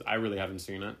Nikki because I really haven't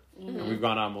seen it, and we've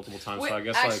gone out multiple times. Wait, So I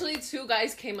guess actually, two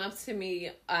guys came up to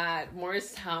me at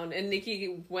Morristown, and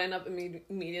Nikki went up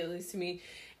immediately to me,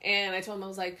 and I told him, I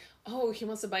was like, oh, he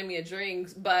wants to buy me a drink.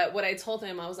 But what I told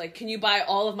him, I was like, can you buy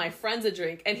all of my friends a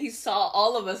drink? And he saw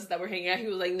all of us that were hanging out. He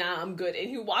was like, nah, I'm good. And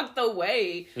he walked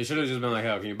away. you should have just been like,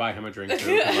 "Hell, can you buy him a drink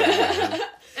too?"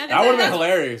 And That would have been that's-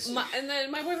 hilarious. And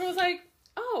then my boyfriend was like,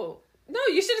 oh, no,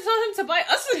 you should have told him to buy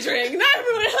us a drink, not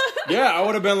everyone else. Yeah, I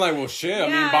would have been like, "Well, shit. I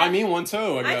mean, Yeah. buy me one too."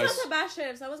 I I told guess. Sebastian,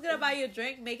 if someone's gonna buy you a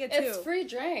drink, make it It's two. free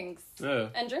drinks. Yeah.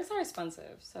 And drinks are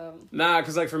expensive, so. Nah,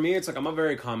 because like for me, it's like I'm a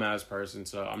very calm ass person,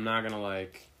 so I'm not gonna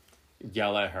like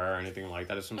yell at her or anything like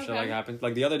that if some shit Okay. like happens.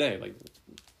 Like the other day, like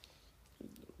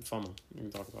FOMO. You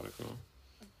can talk about it if you want.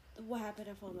 What happened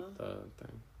at FOMO? The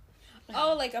thing.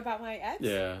 Oh, like about my ex?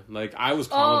 Yeah, like I was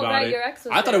calm Oh, about right, it. your ex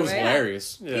was I thought there, it was right?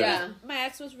 hilarious. Yeah. Yeah. My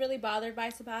ex was really bothered by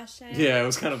Sebastian. Yeah, it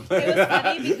was kind of. It was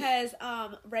funny because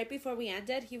right before we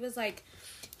ended, he was like,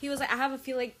 I have a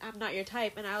feeling I'm not your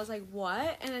type, and I was like,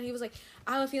 what? And then he was like,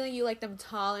 I have a feeling you like them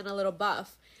tall and a little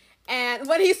buff. And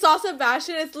when he saw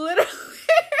Sebastian, it's literally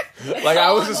Like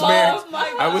I was this man.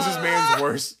 my I was this God. man's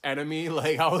worst enemy.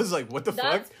 Like I was like, what the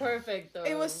That's fuck? perfect, though.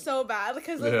 it was so bad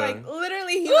because it was Yeah. like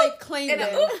literally he like claimed And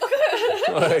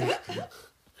it. Like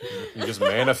you just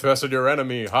manifested your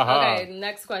enemy. Haha. Okay,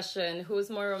 next question. Who's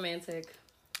more romantic?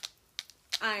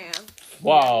 I am.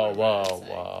 Wow!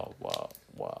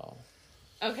 Wow!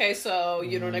 Okay, so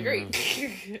you don't agree.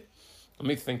 Let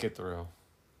me think it through.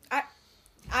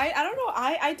 I don't know.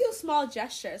 I do small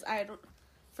gestures. I don't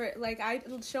for like I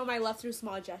show my love through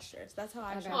small gestures. That's how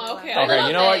I show my Oh, okay. love. I Okay, love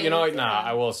you know what? that. You know what? Nah, Yeah.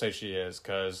 I will say she is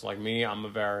because like me, I'm a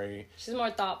very She's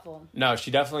more thoughtful. no.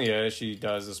 She definitely is. She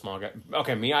does the small guy.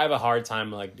 Okay, me, I have a hard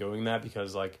time like doing that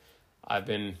because like I've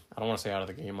been. I don't want to say out of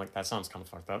the game. Like that sounds kind of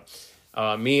fucked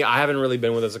up. Me, I haven't really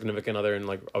been with a significant other in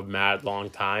like a mad long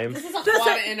time. This is a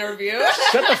Juan interview.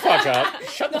 Shut the fuck up.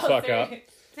 Shut the fuck up.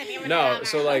 No,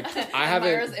 so like I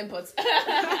Myra's haven't.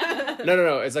 inputs.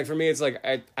 No. It's like for me, it's like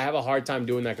I have a hard time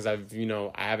doing that because I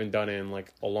haven't done it in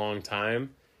like a long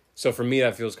time. So for me,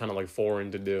 that feels kind of like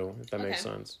foreign to do. If that makes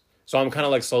Okay. sense. So I'm kind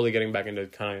of like slowly getting back into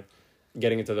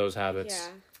getting into those habits.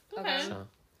 Yeah. Okay. So,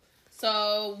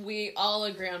 So we all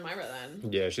agree on Myra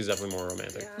then. yeah, she's definitely more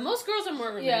romantic. Yeah. Most girls are more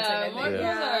romantic, Yeah, I more think. girls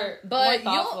Yeah. are But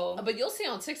more thoughtful. you'll see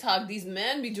on TikTok these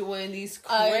men be doing these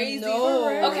I crazy.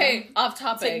 know. Okay, off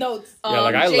topic. Take notes. Yeah,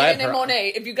 like, I Jaden let and her-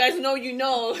 Monet. If you guys know, you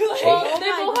know. Well, Oh they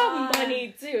my both have God.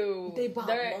 money too. They bought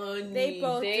They're- money. They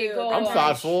both They do. go I'm on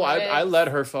thoughtful. I trips. let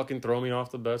her fucking throw me off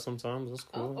the bed sometimes. That's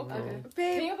cool. Oh, okay. Can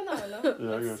Babe, you open that window?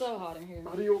 Yeah, I It's guess. so hot in here.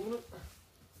 How do you open it?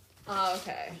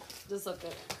 Okay. Just look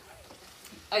good.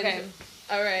 Okay.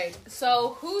 All right.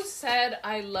 So who said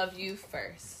I love you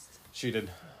first? She did.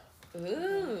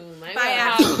 Ooh, my By God.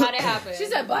 accident. How did it happen? She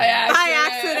said by accident. by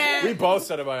accident. We both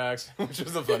said it by accident, which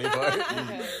is the funny part.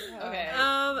 Okay. Okay.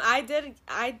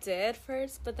 I did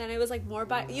first, but then it was like more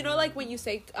by like when you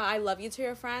say I love you to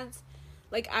your friends,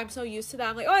 like I'm so used to that.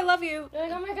 I'm like, oh, I love you. You're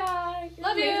like, oh my god,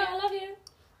 Love you. I love you.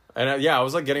 And I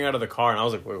was like getting out of the car, and I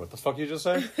was like, "Wait, what the fuck you just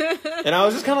say?" And I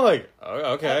was just kind of like,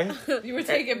 "Oh, okay." You were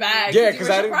taken back. Yeah, because because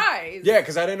I surprised.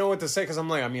 because I didn't know what to say. Because I'm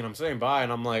like, I'm saying bye,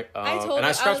 and I'm like, I told and her- I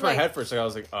I scratched was my like- head for a second. I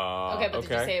was like, Okay, but did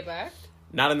you say it back?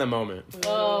 Not in the moment.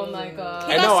 Oh my god.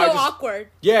 He got no, so awkward.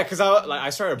 Yeah, because I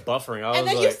started buffering. I was And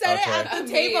then like, you said okay. it at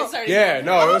the table. Yeah,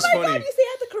 no, it was Oh my funny. god, you say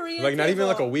it at the Korean Like, not even table.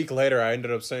 like a week later, I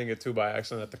ended up saying it too by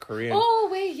accident at the Korean. Oh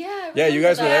wait, yeah. Yeah, you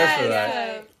guys were there for Yes.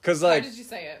 that. Because, like, How did you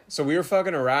say it? so we were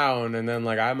fucking around, and then,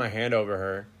 like, I had my hand over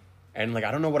her, and, like,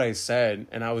 I don't know what I said,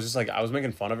 and I was just, like, I was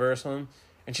making fun of her or something,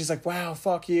 and she's like, wow,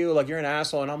 fuck you, like, you're an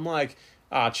asshole, and I'm like,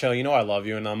 ah, chill, you know I love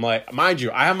you, and I'm like, mind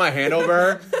you, I have my hand over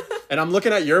her, and I'm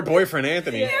looking at your boyfriend,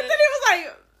 Anthony. Anthony was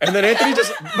like... And then Anthony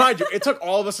just, mind you, it took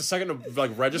all of us a second to,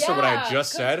 like, register what I had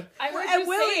just said. I heard And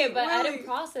you say it, but I Willie. didn't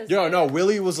process Yo, it. no,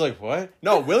 Willie was like, what?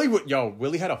 No,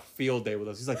 Willie had a field day with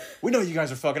us. He's like, we know you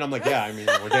guys are fucking. I'm like, yeah, I mean,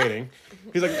 we're dating.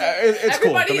 He's like, it's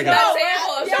cool. Everybody Come in again. that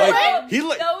table. Yeah, Like, right? he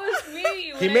like, That was me.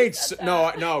 he when I made said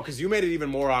no, because you made it even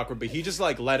more awkward. But he just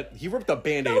like he ripped the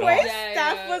Band-Aid The way off. Yeah,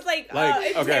 Steph yeah. was like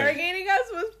okay. interrogating us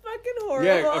was fucking horrible.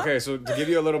 Yeah, okay, so to give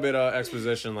you a little bit of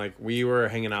exposition, like, we were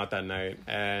hanging out that night,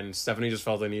 and Stephanie just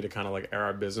felt the need to kind of, like, air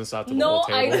our business out to the No, whole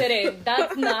table. I didn't.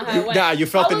 That's not how it went. Nah, you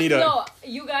felt the I was- need to... No,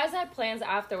 you guys had plans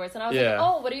afterwards, and I was Yeah. like,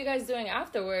 "Oh, what are you guys doing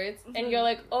afterwards?" And you're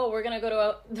like, "Oh, we're gonna go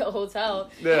to the hotel."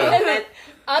 Yeah. And then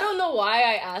I don't know why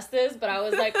I asked this, but I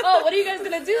was like, "Oh, what are you guys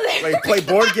gonna do there?" Like, play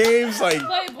board games? Like,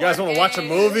 Play you guys board want to watch a games.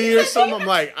 movie or something? I'm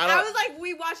like, I I don't... was like,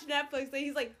 we watched Netflix, and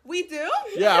he's like, we do?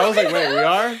 Yeah, I was like, wait, we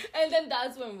are? And then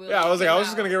that's when Will. Yeah, I was like, I was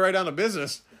just gonna get right down to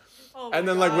business. Oh my And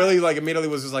then, like, God. Willie, like, immediately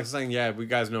was just, like, saying, yeah, we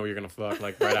guys know you're gonna fuck,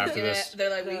 like, right after Yeah, this. they're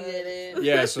like, we did it.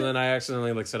 Yeah, so then I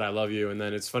accidentally, like, said I love you, and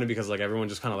then it's funny because, like, everyone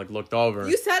just kind of, like, looked over.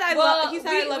 You said I Well, love. He said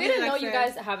I love we you. didn't the know next you day.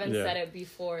 guys haven't Yeah. said it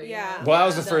before. Yeah. You know? Well, that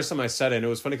was the So- first time I said it, and it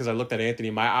was funny because I looked at Anthony,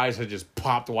 my eyes had just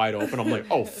popped wide open. I'm like,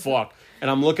 oh, fuck. And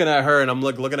I'm looking at her, and I'm,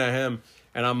 like, looking at him,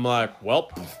 and I'm like, well,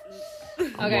 I'm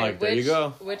Okay, like, there you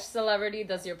go. Which celebrity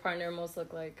does your partner most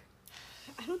look like?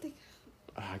 I don't think.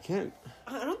 I can't.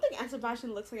 I don't think Anne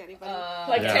Sebastian looks like anybody.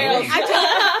 Like Yeah, Taylor. really?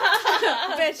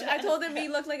 Bitch, I told him he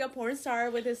looked like a porn star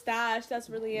with his stash. That's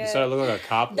really You it. said I look like a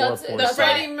cop or a That's- porn that's star.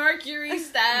 right. Freddie Mercury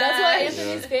style. That's what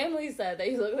Anthony's family said, that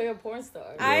you look like a porn star.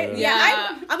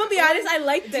 Yeah. I'm gonna be honest. I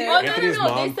liked it. Oh, no, Anthony's no,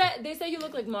 no. mom- They said you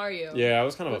look like Mario. Yeah, I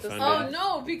was kind of With the offended.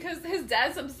 Oh no, because his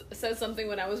dad said something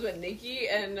when I was with Nikki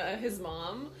and his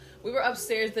mom. We were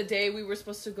upstairs the day we were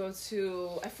supposed to go to.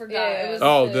 I forgot. Yeah. It was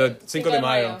Oh, the Cinco de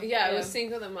Mayo. yeah, it was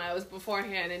Cinco de Mayo. It was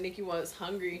beforehand, and Nikki was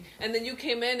hungry. And then you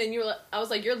came in, and you were like, I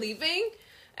was like, "You're leaving."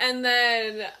 And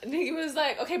then Nikki was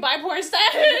like, "Okay, bye, porn stash."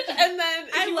 And then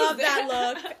I he love was that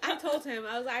there. look. I told him.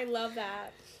 I was like, I love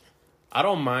that. I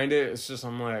don't mind it. It's just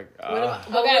I'm like,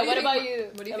 Okay, what about you?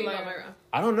 What do you think about Myra?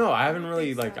 I don't know. I haven't don't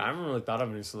really think so. I haven't really thought of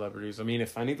any celebrities. I mean,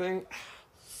 if anything,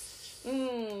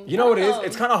 Mm, you know what it is? I don't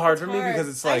It's kind of hard for me Hard. because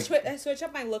it's like, I switch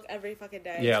up my look every fucking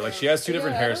day. yeah, like she has two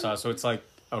different Yeah. hairstyles, so it's like,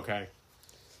 okay,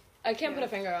 I can't put a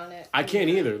finger on it. I can't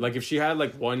either. Like if she had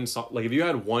like like if you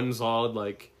had one solid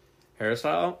like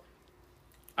hairstyle,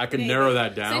 I could Maybe. narrow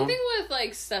that down. Same thing with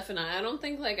like Steph and I don't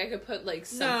think like I could put like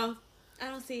some. No, I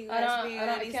don't see you I guys being I any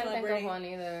can't think celebrity. of one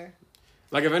either.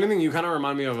 Like if anything, you kind of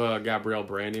remind me of Gabrielle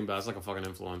Branding, but that's like a fucking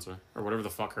influencer or whatever the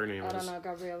fuck her name I is. don't know,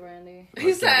 Gabrielle Randy. He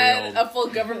Like said Gabrielle. a full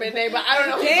government name, but I don't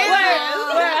know. who Damn.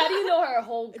 that Where? How do you know her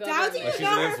whole How do government? you Like, she's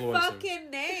know an her influencer. fucking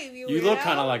name? You look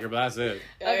kind of like her, but that's it. is.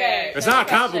 Okay. It's next not a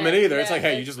compliment question. either. It's like,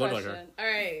 hey, you next just look like her. question. All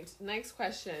right. Next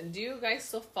question. Do you guys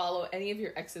still follow any of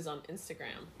your exes on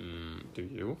Instagram? Do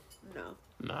you? No,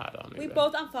 Nah, I don't. we either.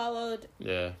 both unfollowed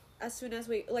Yeah. as soon as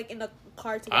we in the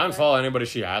car together. I unfollow anybody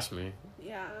she asks me.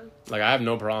 Yeah. Like I have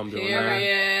no problem doing that.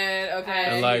 Period. Okay.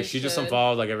 And like You she just should.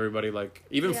 unfollowed like everybody. Like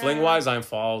even Yeah. fling wise, I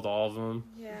unfollowed all of them.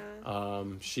 Yeah.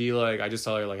 She like I just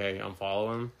tell her like, hey,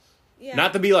 unfollow him. Yeah.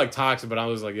 Not to be like toxic, but I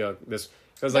was like, yo, this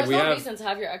because like There's we no have. reason to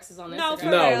have your exes on No, Instagram. for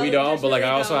No, real, we don't. there's But like I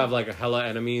really also no. have like hella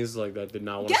enemies like that did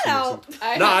not want to Get see me.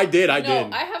 out. No, I did. I No,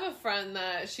 did. I have a friend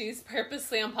that she's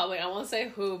purposely on public. I won't say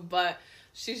who, but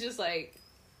she's just like,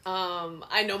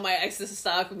 I know my exes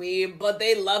stalk me, but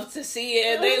they love to see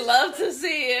it. They love to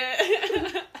see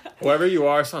it. Whoever you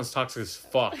are sounds toxic as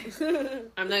fuck.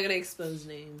 I'm not gonna expose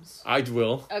names. I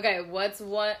will. Okay, what's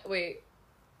one... Wait.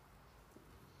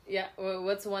 Yeah,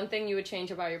 what's one thing you would change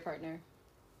about your partner?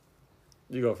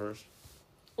 You go first.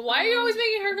 Why are you always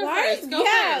making her go Why? first? Go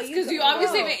Yeah, first, you because go- you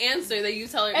obviously go. have an answer that you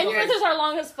tell her. And go your first. answers are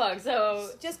long as fuck,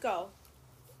 so... Just go.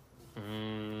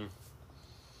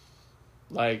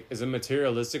 Like, is it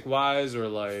materialistic wise or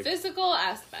like? Physical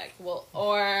aspect, well,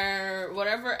 or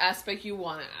whatever aspect you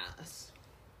want to ask,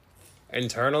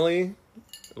 Internally,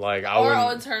 like I or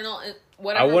wouldn't. internal, I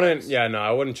whatever. wouldn't. works. Yeah, no,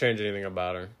 I wouldn't change anything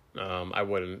about her. I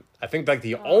wouldn't. I think like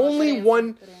the Oh, only good one,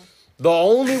 answer, good answer. the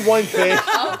only one thing.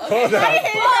 Hold on.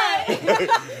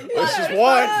 There's just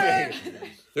one thing.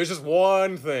 There's just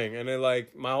one thing, and then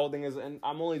like my whole thing is, and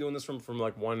I'm only doing this from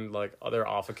like one like other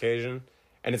off occasion,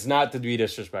 And it's not to be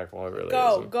disrespectful, it really Go.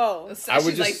 I would would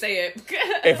just just- like say it.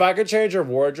 If I could change her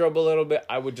wardrobe a little bit,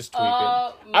 I would just tweak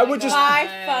Oh, it. I would my just God.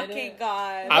 My fucking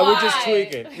God. I would just Why?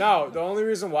 tweak it. No, the only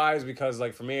reason why is because,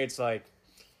 like, for me, it's like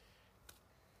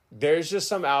there's just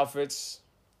some outfits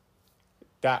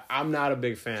that I'm not a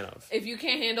big fan of. If you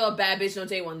can't handle a bad bitch, don't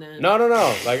date one then. No.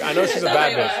 Like, I know she's a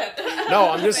bad Tell me bitch. No,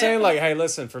 I'm just saying, like, hey,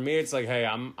 listen, for me, it's like, hey,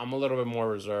 I'm a little bit more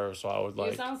reserved, so I would You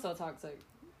like, sound so toxic.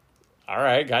 all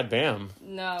right, goddamn.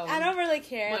 No. I don't really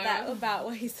care Wow. about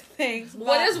what he thinks. What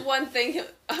but, is one thing?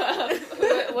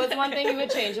 What's one thing you would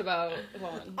change about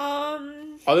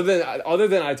Juan? Other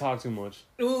than I talk too much.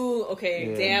 Ooh,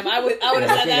 okay, Yeah. damn. I would have Yeah,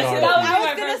 said that I too. think That was I was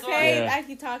my gonna first one. say Yeah. that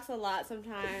he talks a lot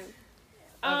sometimes.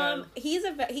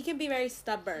 He can be very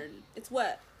stubborn. It's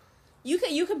what you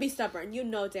can be stubborn. You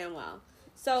know damn well.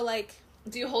 So like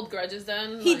Do you hold grudges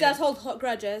then? he Like- does hold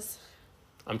grudges.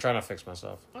 I'm trying to fix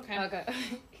myself. Okay. Okay.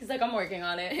 He's like, I'm working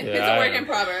on it. Yeah, It's a I work know. in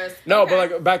progress. No, Okay.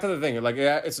 but like back to the thing. Like,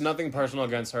 yeah, it's nothing personal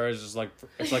against her. It's just like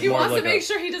it's like He more wants like to make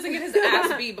sure he doesn't get his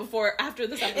ass beat after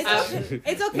this It's episode. okay.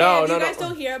 It's okay. No, if no, you guys no.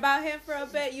 don't hear about him for a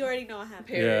bit, you already know what happened.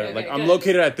 Period. Yeah, like Okay, I'm good.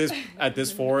 located at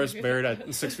this forest, buried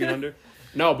at 6 feet under.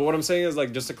 No, but what I'm saying is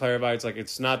like just to clarify, it's like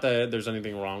it's not that there's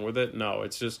anything wrong with it. No,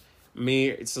 it's just me.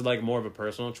 It's like more of a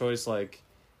personal choice. Like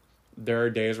there are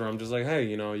days where I'm just like, hey,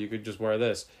 you could just wear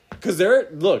this. Cause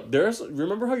there's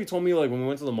remember how you told me like when we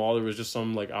went to the mall there was just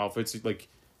some like outfits like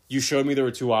you showed me there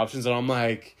were two options and I'm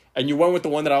like and you went with the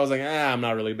one that I was like I'm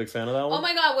not really a big fan of that one. Oh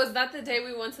my god, was that the day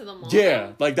we went to the mall?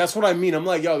 Yeah, like that's what I mean. I'm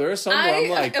like, yo, there's some where I'm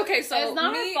like, okay, so It's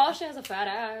not me, her fault she has a fat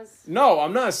ass. no,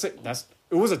 I'm not saying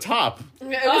it was a top. It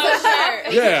was a shirt. It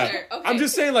was a Yeah, shirt. Okay. I'm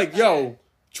just saying like, yo,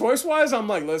 choice wise, I'm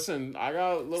like, listen, I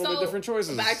got a little bit different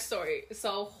choices. Backstory.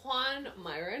 So Juan,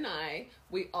 Myra, and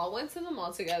we all went to the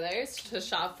mall together to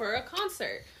shop for a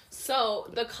concert. So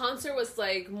the concert was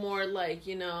like more like,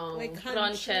 Like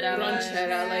Ranchera.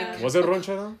 like Was it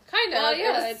ranchera? kind of. Well,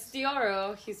 yeah, it's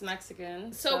Dioro. He's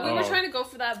Mexican. So we were Oh. trying to go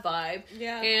for that vibe.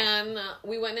 Yeah. And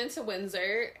we went into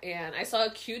Windsor and I saw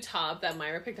a cute top that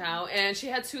Myra picked out and she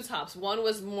had two tops. One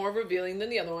was more revealing than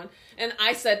the other one. And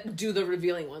I said, do the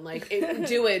revealing one. Like,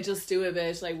 do it. Just do it,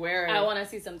 bitch. Like, wear it. I want to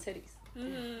see some titties.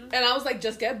 And I was like,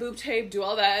 just get boob tape, do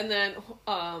all that. And then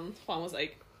Juan was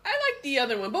like, I like the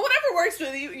other one. But whatever works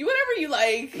with you, whatever you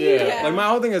like. Yeah. Like my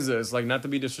whole thing is this, like not to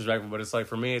be disrespectful, but it's like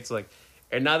for me, it's like,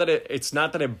 and not that it's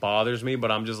not that it bothers me,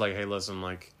 but I'm just like, hey, listen,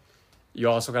 like, you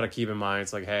also got to keep in mind,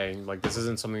 it's like, hey, like this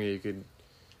isn't something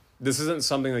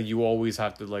that you always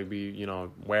have to like be,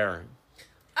 wearing.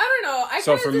 I don't know. I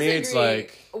So kinda for me, disagree. it's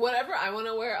like- whatever I want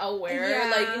to wear, I'll wear. Yeah.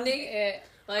 Like, Nick,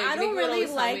 like I don't Nick would really always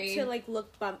tell like me- to like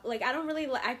look bump. Like I don't really.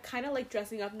 I kind of like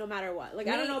dressing up no matter what. Like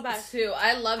I don't know about. Me too.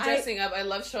 I love dressing up. I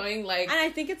love showing like. And I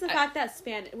think it's the fact that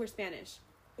we're Spanish.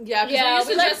 Yeah, because Yeah, we're used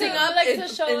we to like dressing to- up we like to in-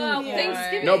 show in out more.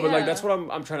 Thanksgiving. No, but like Yeah. that's what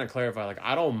I'm trying to clarify. Like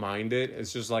I don't mind it.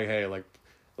 It's just like, hey,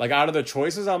 like out of the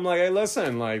choices, I'm like, hey,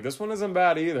 listen, like this one isn't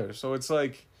bad either. So it's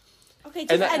like, Okay, And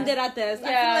just that- end it at this.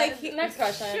 Yeah. I feel like Next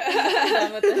question. I'm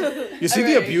done with this. you see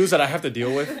the Alright. abuse that I have to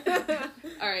deal with.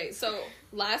 All right. So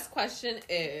last question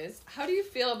is: how do you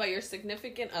feel about your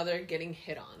significant other getting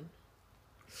hit on?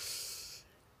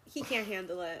 he can't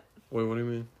handle it. Wait, what do you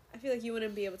mean? I feel like you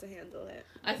wouldn't be able to handle it.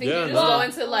 I think Yeah, you just no. go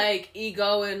into like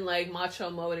ego and like macho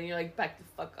mode, and you're like, back the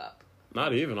fuck up.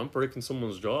 Not even. I'm breaking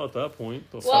someone's jaw at that point.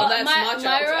 The Well, fuck? that's macho.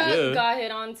 Myra Yeah. got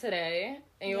hit on today.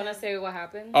 And you Yeah. want to say what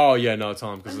happened? Oh yeah, no,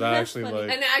 tell him because that That's actually funny.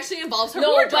 like. And it actually involves her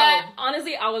No, wardrobe. but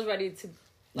honestly, I was ready to.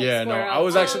 Yeah, no, square I up.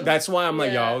 was actually. That's why I'm like,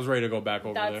 yo, yeah. I was ready to go back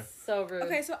over That's there. so rude.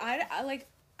 Okay, so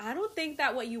I don't think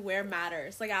that what you wear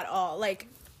matters like at all. Like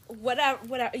whatever,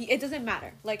 it doesn't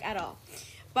matter like at all.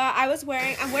 But I'm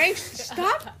wearing.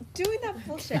 Stop doing that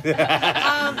bullshit.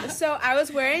 So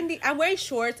I'm wearing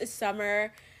shorts. It's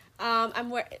summer.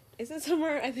 Is it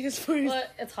summer? I think it's 40.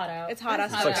 But it's hot out. It's hot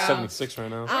It's outside. like Yeah. 76 right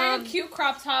now. Wearing a cute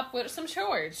crop top with some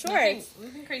shorts. Shorts.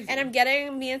 Nothing crazy. And I'm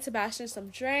getting me and Sebastian some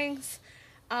drinks.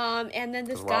 And then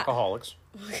this We're guy, alcoholics.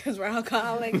 because we're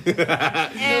alcoholic.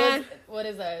 And What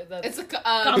is that? That's it's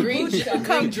a green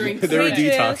drink. They were Green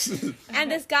juice. detox.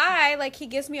 And this guy, like, he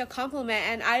gives me a compliment,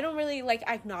 and I don't really like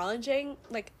acknowledging.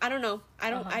 Like, I don't know.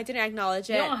 I didn't acknowledge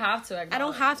it. you don't have to. I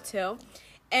don't have to.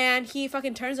 And he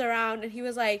fucking turns around and he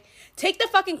was like, "Take the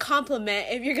fucking compliment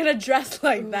if you're gonna dress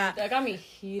like that." That got me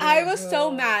heated. I was so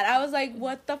bro. mad. I was like,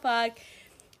 "What the fuck?"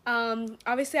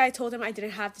 Obviously, I told him I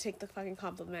didn't have to take the fucking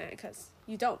compliment because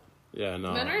you don't. Yeah,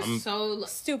 no. Men are so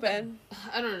Stupid.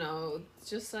 I don't know.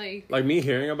 Just like me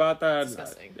hearing about that,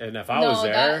 disgusting. and if I was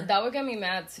there, that would get me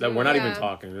mad too. then we're not even Yeah.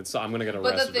 talking. I'm gonna get arrested.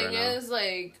 But the thing right now. is,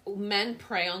 like, men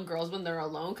prey on girls when they're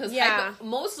alone. Because Yeah.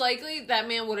 most likely that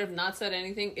man would have not said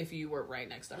anything if you were right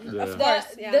next to her. Yeah. Of course.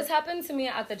 Yeah. This happened to me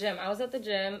at the gym. I was at the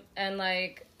gym and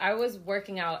like I was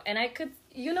working out and I could,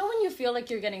 you know, when you feel like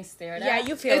you're getting stared at. Yeah,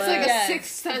 you feel It's like it. a Yes.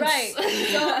 sixth sense. Right.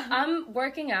 So I'm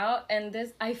working out and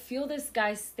I feel this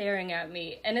guy staring at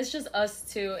me and it's just us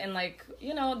two in like,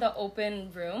 you know, the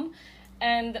open room.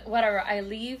 And whatever, I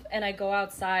leave and I go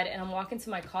outside and I'm walking to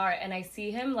my car and I see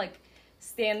him like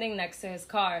standing next to his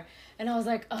car. And I was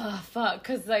like, oh, fuck.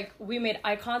 Because like we made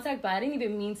eye contact, but I didn't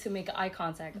even mean to make eye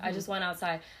contact. I just went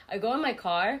outside. I go in my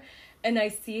car and I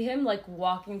see him like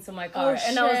walking to my car. Oh,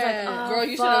 and I was like, shit. oh, Girl,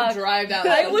 you should fuck. have driven out.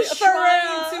 I was For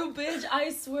trying to, bitch. I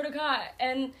swear to God.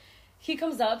 And he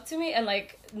comes up to me and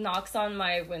like knocks on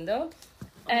my window.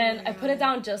 And I put it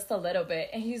down just a little bit.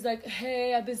 And he's like,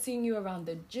 hey, I've been seeing you around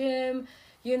the gym.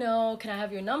 You know, can I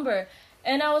have your number?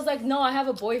 And I was like, no, I have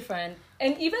a boyfriend.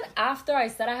 And even after I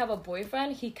said I have a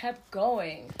boyfriend, he kept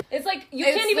going. It's like, you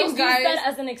It's can't even those use guys- that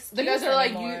as an excuse The guys are like,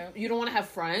 anymore. you don't want to have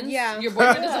friends? Yeah. Your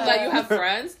boyfriend doesn't let you have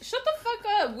friends? Shut the fuck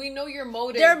up. We know your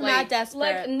motive. They're like, mad desperate.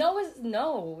 Like,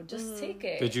 no, just take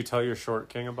it. Did you tell your short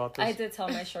king about this? I did tell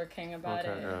my short king about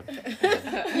Okay, it.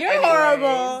 yeah. You're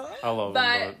horrible. I love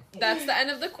But him, that's the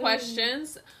end of the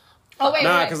questions. Oh, wait,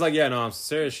 Nah, wait. because, like, yeah, no, I'm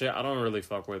serious shit. I don't really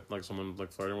fuck with, like, someone,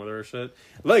 like, flirting with her or shit.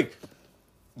 Like,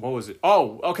 what was it?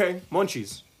 Oh, okay,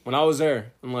 Munchies. When I was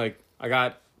there, and, like, I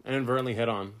got inadvertently hit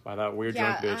on by that weird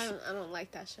Yeah, drunk bitch. I don't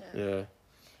like that shit. Yeah,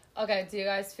 Okay, do you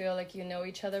guys feel like you know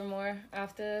each other more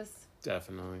after this?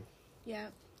 definitely. Yeah.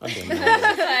 I've been Like,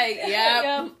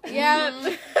 yeah. Yeah.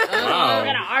 Wow. We're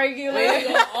gonna argue We're later.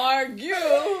 gonna argue.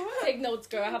 Take notes,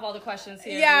 girl. I have all the questions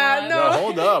here. Yeah, if you no. want. Yo,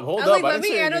 hold up. I'm I like, didn't let me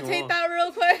say anything annotate wrong. that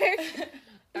real quick.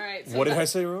 All right. So What did I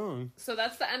say wrong? So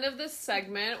that's the end of this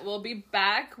segment. We'll be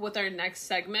back with our next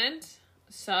segment.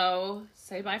 So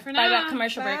say bye for now. Bye,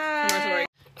 commercial break. Commercial break.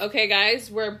 Okay, guys,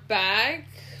 we're back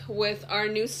with our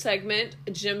new segment,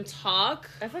 Gym Talk.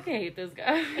 I fucking hate this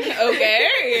guy.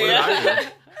 Okay. What did I do?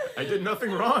 I did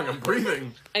nothing wrong. I'm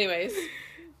breathing. Anyways,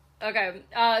 Okay,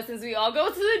 since we all go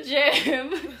to the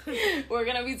gym, we're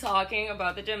gonna be talking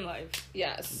about the gym life.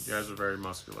 yes. You guys are very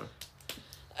muscular.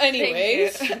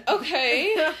 Anyways,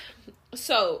 okay.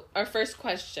 So, our first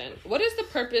question. What is the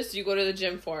purpose you go to the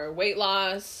gym for? Weight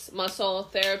loss, muscle,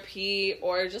 therapy,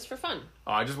 or just for fun?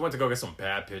 Oh, I just went to go get some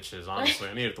bad pitches, honestly.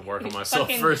 I needed to work on myself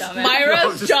Fucking first. dumbass. No,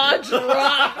 Myra's just- jaw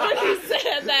dropped when he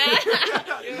said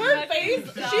that. Her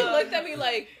face, dumb. she looked at me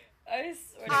like,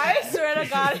 I swear to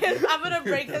God, I'm gonna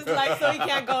break his leg so he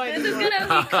can't go This is anymore.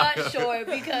 gonna be cut short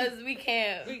because we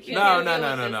can't. No. deal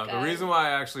The with this guy. reason why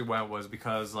I actually went was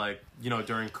because, like, you know,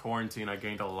 during quarantine, I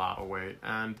gained a lot of weight.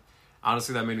 And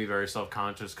honestly, that made me very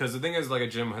self-conscious. Because the thing is, like, a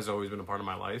gym has always been a part of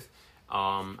my life.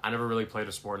 I never really played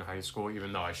a sport in high school,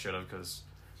 even though I should have, because...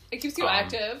 it keeps you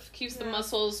active, keeps the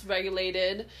muscles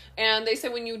regulated. And they say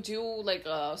when you do, like,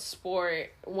 a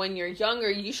sport when you're younger,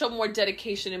 you show more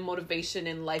dedication and motivation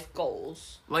in life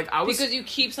goals. Like, I was... Because you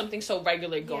keep something so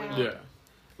regular going on. Yeah.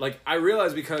 Like, I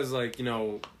realized because, like, you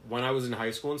know, when I was in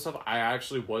high school and stuff, I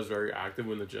actually was very active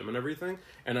in the gym and everything.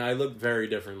 And I looked very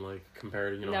different, like,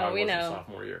 compared to, you know, No, how I we was in know.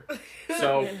 sophomore year.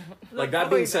 So, like, that Oh,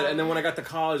 being we said, know. and then when I got to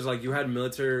college, like, you had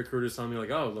military recruiters telling me, like,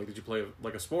 oh, like, did you play,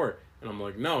 like, a sport? And I'm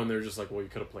like, no. And they're just like, well, you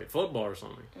could have played football or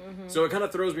something. So it kind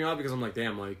of throws me off because I'm like,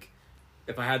 damn, like,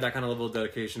 if I had that kind of level of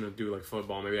dedication to do, like,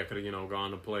 football, maybe I could have, you know, gone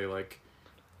to play, like,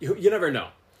 you never know.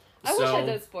 I wish I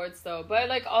did sports though, but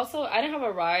like also I didn't have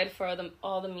a ride for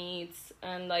all the meets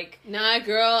and like. Nah,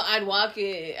 girl, I'd walk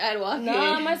it.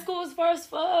 Nah, my school was far as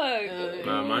fuck.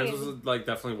 Nah, mine was like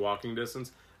definitely walking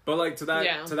distance. But like to that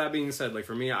Yeah. being said, like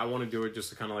for me, I want to do it just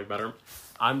to kind of like better.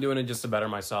 I'm doing it just to better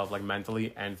myself, like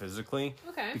mentally and physically.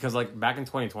 Okay. Because like back in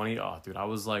 2020, oh dude, I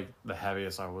was like the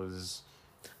heaviest I was.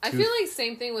 I feel like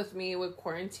same thing with me with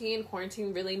quarantine.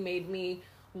 Quarantine really made me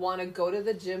want to go to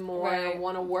the gym more. Right. I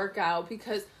want to work out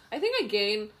because I think I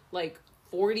gained like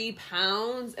 40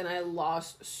 pounds and I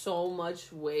lost so much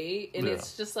weight. And Yeah.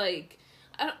 it's just like,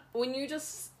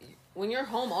 when you're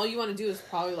home, all you want to do is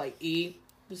probably like eat,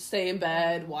 just stay in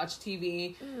bed, watch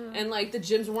TV. And like the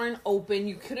gyms weren't open.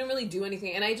 You couldn't really do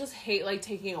anything. And I just hate like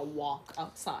taking a walk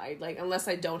outside, like unless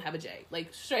I don't have a J.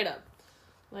 Like straight up.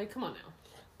 Like, come on now.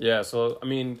 Yeah, so I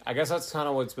mean, I guess that's kind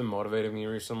of what's been motivating me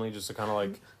recently, just to kind of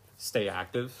like stay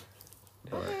active.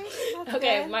 But...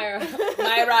 Okay, Myra.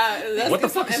 Myra, What the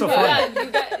fuck is so You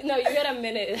funny? got a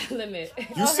minute limit.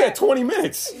 You said 20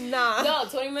 minutes. Nah. No,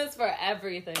 20 minutes for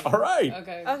everything. All right.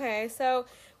 Okay. Okay, so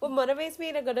what motivates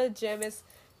me to go to the gym is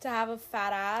to have a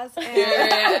fat ass.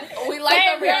 And We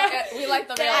like the real. We like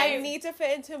the real. I need to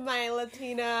fit into my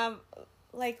Latina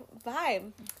like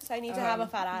vibe, so I need to have a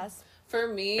fat ass. For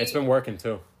me, It's been working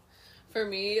too. For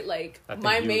me, like, That's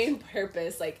my huge. main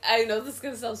purpose, like, I know this is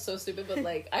gonna sound so stupid, but,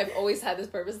 like, I've always had this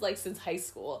purpose, like, since high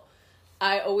school.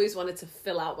 I always wanted to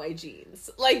fill out my jeans.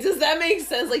 Like, does that make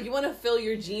sense? Like, you want to fill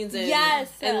your jeans in. Yes.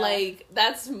 And, like,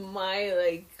 that's my,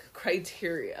 like,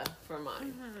 criteria for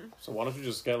mine. So why don't you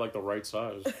just get like the right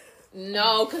size?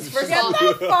 No, because first of Get all...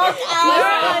 the fuck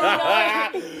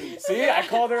out! See, I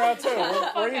called her out too.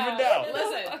 We're even down.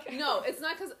 Listen, no, it's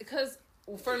not because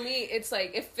for me, it's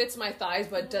like, it fits my thighs,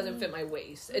 but it doesn't fit my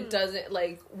waist. It doesn't,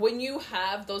 like, when you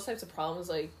have those types of problems,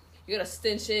 like, you gotta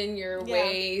cinch in your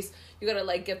waist, you gotta,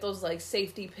 like, get those, like,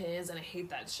 safety pins, and I hate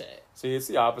that shit. See, it's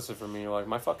the opposite for me. Like,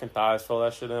 my fucking thighs fill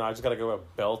that shit in. I just gotta go with a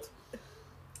belt.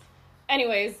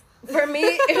 Anyways, for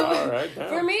me, Alright, damn.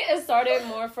 for me, it started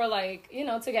more for like, you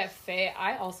know, to get fit.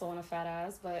 I also want a fat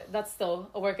ass, but that's still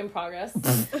a work in progress,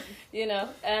 you know.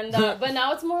 And but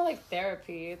now it's more like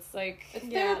therapy. It's like,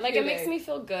 yeah, like it makes me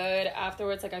feel good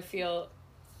afterwards. Like I feel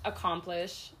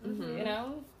accomplished, you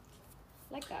know,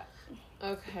 like that.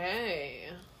 Okay.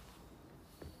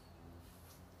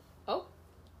 Oh,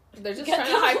 they're just trying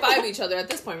to high five each other at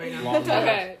this point right now. Long back.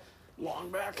 Okay, Long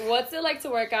back. what's it like to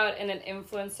work out in an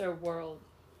influencer world?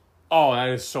 Oh, that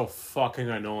is so fucking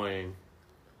annoying.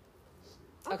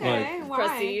 Okay, Like- why?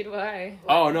 Proceed. Why?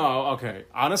 Oh, no, okay.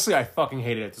 Honestly, I fucking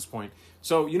hate it at this point.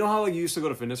 So, you know how like you used to go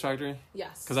to Fitness Factory?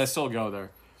 Yes. Because I still go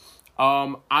there.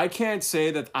 I can't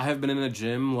say that I have been in a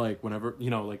gym, like, whenever, you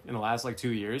know, like, in the last, like, 2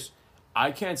 years.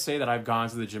 I can't say that I've gone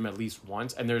to the gym at least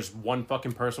once, and there's one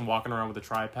fucking person walking around with a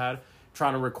tripod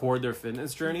trying to record their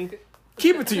fitness journey.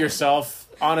 Keep it to yourself,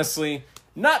 honestly.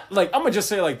 Not, like, I'm gonna just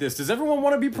say it like this. Does everyone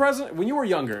want to be president? When you were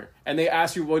younger, and they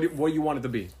asked you what you wanted to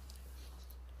be.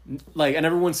 Like, and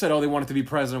everyone said, oh, they wanted to be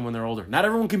president when they're older. Not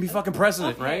everyone can be fucking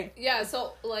president, right? Yeah,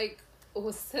 so, like,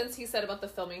 since he said about the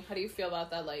filming, how do you feel about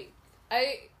that? Like,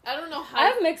 I don't know how... I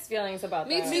have mixed feelings about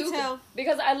Me that. too. Me too.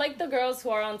 Because I like the girls who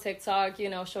are on TikTok, you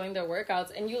know, showing their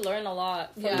workouts, and you learn a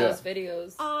lot from Yeah. those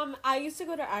videos. I used to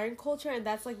go to Iron Culture, and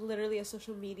that's like literally a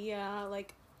social media,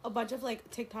 like a bunch of like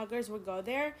TikTokers would go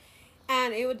there,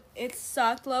 and it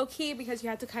sucked low key because you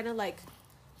had to kind of like,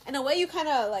 in a way, you kind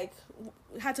of like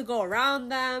had to go around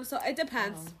them. So it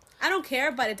depends. I don't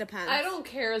care, but it depends. I don't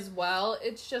care as well.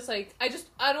 It's just like I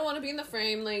don't want to be in the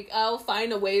frame. Like I'll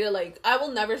find a way to like I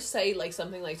will never say like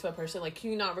something like to a person like, can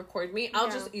you not record me? I'll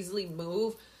just easily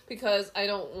move because I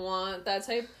don't want that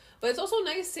type. But it's also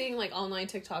nice seeing like online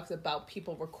TikToks about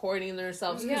people recording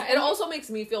themselves. Yeah, it also makes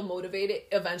me feel motivated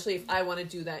eventually if I want to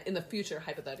do that in the future,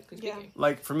 hypothetically speaking.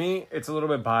 Like, for me, it's a little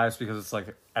bit biased because it's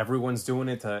like everyone's doing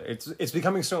it it's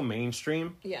becoming so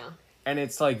mainstream. Yeah. And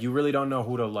it's like you really don't know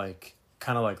who to like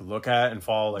kind of like look at and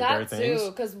follow like their That things. too,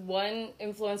 because one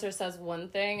influencer says one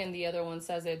thing and the other one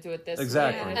says they do it this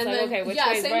Exactly. way. And it's And like, then, okay, which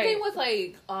way is same right? thing with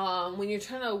like when you're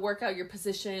trying to work out your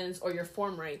positions or your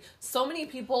form right. So many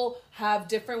people have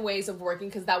different ways of working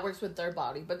because that works with their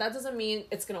body, but that doesn't mean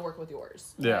it's gonna work with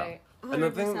yours. Yeah. Right. And the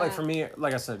thing, like, for me,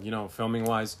 like I said, you know, filming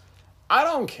wise, I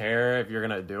don't care if you're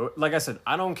gonna do it. Like I said,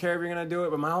 I don't care if you're gonna do it,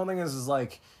 but my whole thing is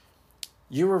like,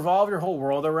 you revolve your whole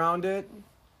world around it.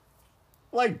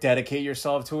 Like, dedicate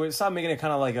yourself to it. Stop making it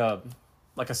kind of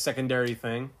like a secondary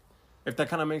thing, if that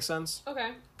kind of makes sense.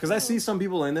 Okay. Because I see some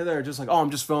people in there that are just like, oh,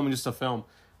 I'm just filming just to film.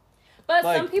 But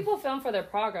like- some people film for their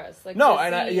progress. Like No, to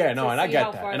and see- I to and I see get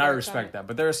how that, far and I they're respect coming. that.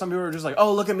 But there are some people who are just like,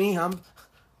 oh, look at me, I'm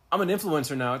an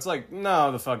influencer now. It's like,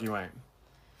 no, the fuck you ain't.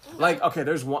 Like, okay,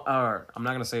 there's one. I'm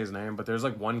not gonna say his name, but there's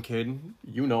like one kid.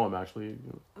 You know him actually.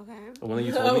 Okay. The one that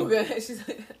you told me. Okay. She's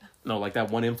like, No, like that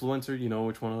one influencer. You know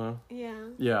which one? Yeah.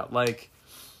 Yeah, like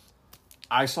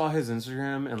I saw his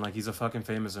Instagram and like he's a fucking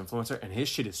famous influencer, and his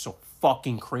shit is so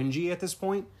fucking cringy at this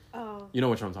point. Oh. You know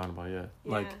which one I'm talking about? Yeah.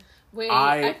 Like, wait,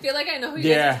 I- I feel like I know who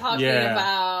you guys are talking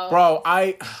about. bro.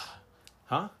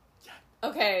 Huh?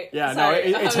 Okay. Yeah,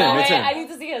 sorry. no, it's No, him. wait, It's him. I need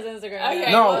to see his Instagram.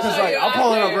 Okay, No, we'll 'cause, show like, you I'll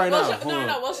pull it up after. right We'll now. show- Hold on.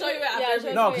 No, we'll show you Yeah, after.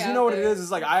 show- No, because you know what it after.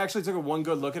 is like I actually took a one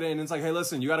good look at it, and it's like, hey,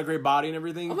 listen, you got a great body and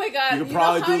everything. Oh my god, you could you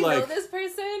probably know how do I know like. this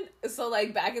person? So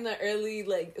like back in the early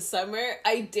like summer,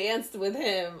 I danced with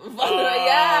him. Ah.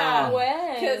 Yeah.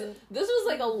 When? Because this was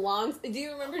like a long. Do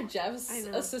you remember Jeff's I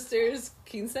know. sister's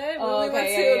quince when Oh, we went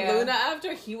okay, to yeah, yeah. Luna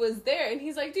after? He was there, and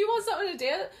he's like, "Do you want something to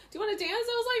dance? Do you want to dance?"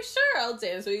 I was like, "Sure, I'll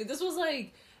dance with you." This was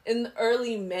like in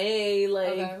early May,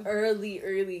 like Okay.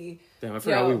 early. Damn, I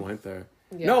forgot Yo. we went there.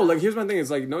 Yeah. No, like here's my thing. It's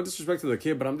like no disrespect to the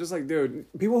kid, but I'm just like, dude,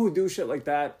 people who do shit like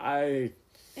that,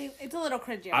 It's a little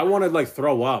cringy. I want to like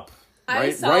throw up. I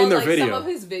Right, saw right in their like video. some of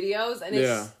his videos, and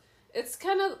Yeah. it's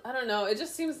kind of I don't know. It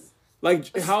just seems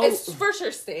Like how It's for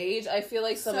sure stage. I feel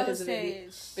like some So of his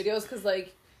videos, because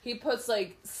like he puts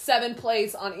like 7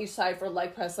 plates on each side for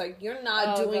leg press. Like you're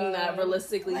not doing that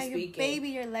realistically like, speaking. baby,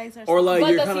 your legs are. or like But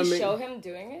you're does kind of he show him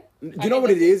doing it? You know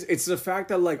what it is? It's the fact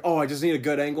that like, oh, I just need a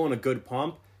good angle and a good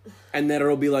pump, and then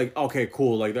it'll be like, okay,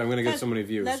 cool. Like I'm gonna get so many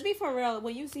views. Let's be for real.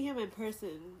 When you see him in person,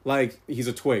 Like he's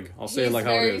a twig. I'll say it like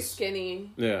how it is.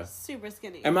 Skinny. Yeah. super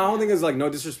skinny. And my whole thing is like, no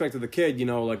disrespect to the kid, you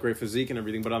know, like great physique and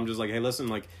everything, but I'm just like, hey, listen,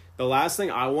 like the last thing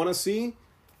I want to see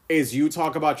is you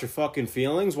talk about your fucking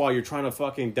feelings while you're trying to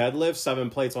fucking deadlift 7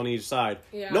 plates on each side.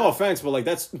 Yeah. No offense, but like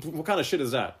that's what kind of shit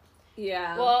is that?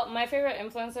 Yeah. Well, my favorite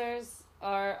influencers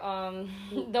are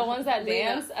the ones that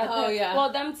dance.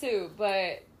 Well, them too,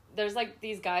 but there's like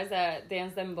these guys that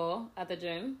dance dembow at the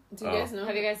gym. Do you guys know?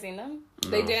 Have you guys seen them?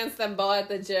 They dance dembow at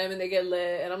the gym and they get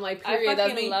lit, and I'm like, period. I That's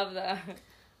fucking me. love that.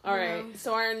 All right.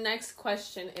 So our next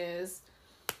question is,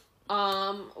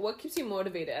 what keeps you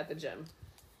motivated at the gym?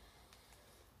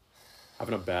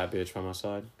 Having a bad bitch by my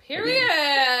side.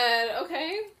 Period.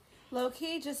 Okay. Low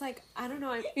key, just like I don't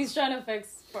know. He's trying to fix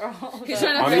for all. He's the-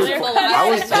 trying to I fix was, the I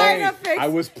was life. playing. fix- I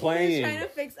was He's playing. trying to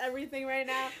fix everything right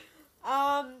now.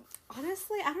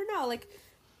 Honestly, I don't know. Like,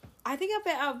 I think a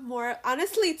bit of more.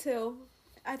 Honestly, too.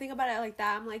 I think about it like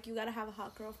that. I'm like, you gotta have a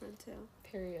hot girlfriend too.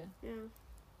 Period. Yeah.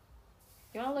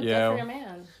 You want to look Yeah. good for your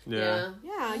man. Yeah.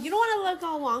 Yeah. You don't want to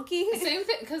look all wonky. Same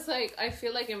thing, because like I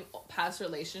feel like in past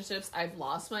relationships I've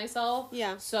lost myself.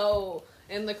 Yeah. So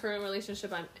in the current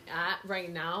relationship I'm at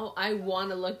right now, I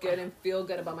want to look good and feel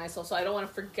good about myself. So I don't want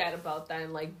to forget about that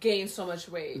and like gain so much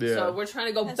weight. Yeah. So we're trying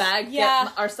to go back, yeah.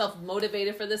 get ourselves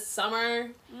motivated for this summer.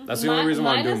 That's the only reason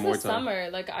why I'm doing mine more is the time. summer.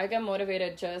 Like I get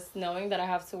motivated just knowing that I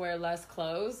have to wear less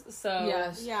clothes. So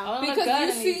Yes. Yeah. I wanna look Because good you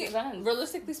in see, these events.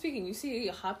 realistically speaking, you see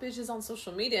hot bitches on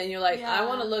social media and you're like, Yeah. I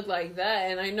want to look like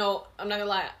that. And I know, I'm not gonna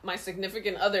lie, my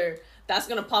significant other, that's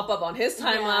gonna pop up on his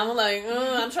timeline. Yeah. I'm like,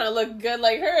 I'm trying to look good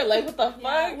like her. Like, what the fuck?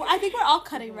 Yeah. Well, I think we're all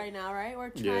cutting right now, right? We're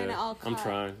trying to all cut. I'm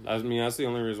trying. I mean, that's the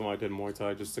only reason why I did Muay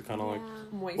Thai, just to kind of like,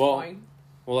 Moist Well- wine.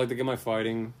 well, like to get my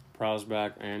fighting prowess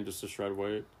back and just to shred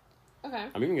weight. Okay.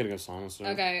 I'm even getting a sauna soon.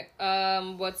 Okay.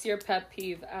 What's your pet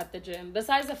peeve at the gym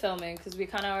besides the filming? Because we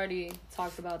kind of already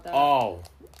talked about that. Oh,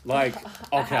 like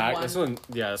okay, have one. this one,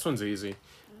 yeah, this one's easy.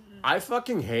 I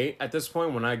fucking hate at this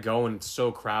point when I go and it's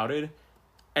so crowded,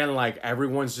 and like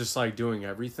everyone's just like doing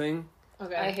everything.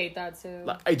 Okay. I hate that too.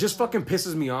 Like, it just fucking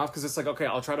pisses me off because it's like, okay,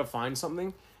 I'll try to find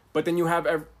something, but then you have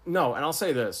no, and I'll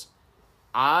say this.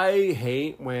 I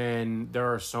hate when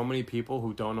there are so many people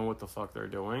who don't know what the fuck they're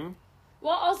doing.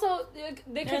 Well, also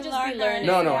they could just be learning.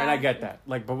 No, Yeah. and I get that.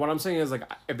 Like, but what I'm saying is like,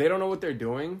 if they don't know what they're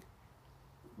doing,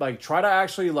 like, try to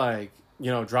actually like,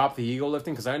 drop the ego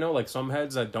lifting, because I know like some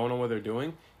heads that don't know what they're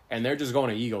doing and they're just going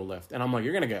to ego lift, and I'm like,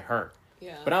 you're gonna get hurt.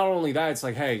 Yeah. But not only that, it's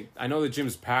like, hey, I know the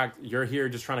gym's packed. You're here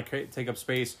just trying to take up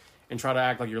space and try to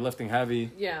act like you're lifting heavy.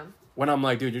 Yeah. When I'm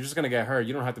like, dude, you're just gonna get hurt.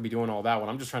 You don't have to be doing all that. When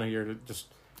I'm just trying to hear to just,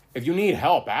 if you need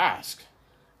help, ask,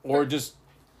 or just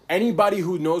anybody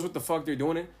who knows what the fuck they're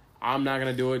doing it. I'm not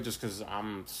gonna do it just because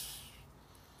I'm.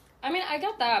 I mean, I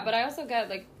get that, but I also get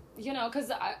like,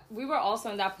 because we were also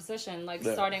in that position, like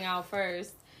Yeah. starting out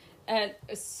first. And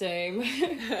same.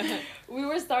 We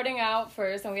were starting out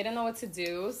first and we didn't know what to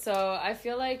do. So I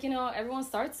feel like, everyone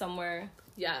starts somewhere.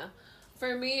 Yeah.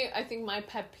 For me, I think my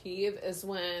pet peeve is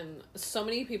when so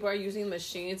many people are using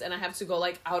machines and I have to go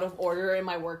like out of order in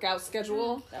my workout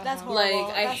schedule. That's Uh-huh. horrible.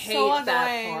 Like, I That's hate so that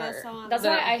annoying. part. That's so annoying. That's The-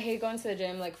 why I hate going to the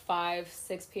gym like 5,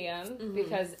 6 p.m.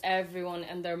 Because everyone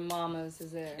and their mamas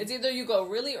is there. It's either you go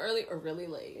really early or really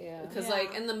late. Yeah. Because Yeah.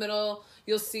 like in the middle,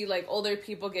 you'll see like older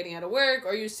people getting out of work,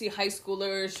 or you see high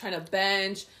schoolers trying to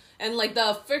bench, and like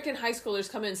the freaking high schoolers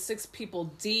come in 6 people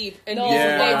deep and No, use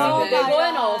Yeah. the they lazy go, bench. they go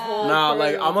in a God. whole Nah,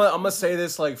 like crew. I'm gonna say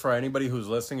this like for anybody who's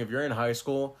listening. If you're in high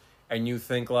school and you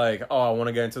think like, oh, I want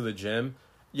to get into the gym,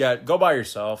 yeah, go by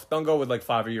yourself. Don't go with like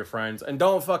 5 of your friends, and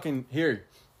don't fucking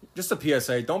just a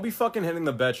PSA. Don't be fucking hitting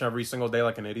the bench every single day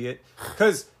like an idiot.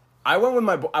 Cause I went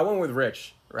with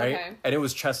Rich, right? Okay. And it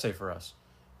was chest day for us.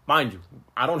 Mind you,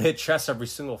 I don't hit chest every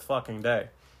single fucking day.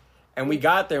 And we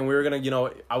got there and we were gonna,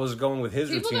 I was going with his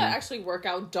People routine. that actually work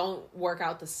out don't work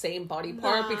out the same body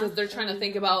part Nah. because they're trying to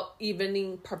think about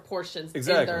evening proportions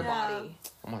Exactly. in their Yeah. body.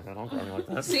 Oh my god, don't grab me like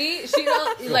that. See, she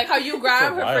don't like how you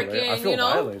grab her I feel freaking,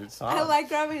 violated. Stop. I like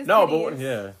grabbing his No, titties. but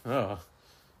yeah. Oh.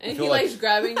 and he feel like- likes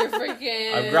grabbing your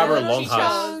freaking. I grab her Little long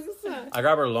house. chunks. I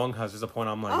grab her long house. There's a point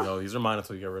I'm like, yo, these are mine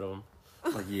until you get rid of them.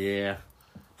 I'm like, yeah.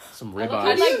 Some I ribeyes.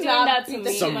 like doing Not that to beat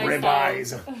me. Some myself.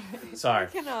 ribeyes. Sorry.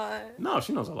 Cannot. No,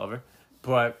 she knows I love her.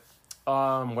 But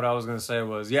what I was going to say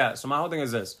was, yeah, so my whole thing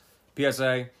is this.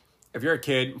 PSA, if you're a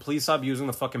kid, please stop using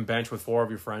the fucking bench with 4 of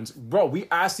your friends. Bro, we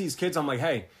asked these kids, I'm like,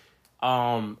 hey,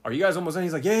 are you guys almost done?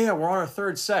 He's like, yeah, we're on our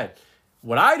 3rd set.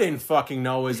 What I didn't fucking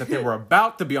know is that they were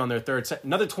about to be on their 3rd set.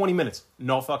 Another 20 minutes.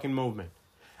 No fucking movement.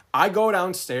 I go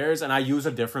downstairs and I use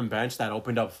a different bench that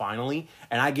opened up finally.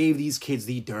 And I gave these kids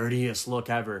the dirtiest look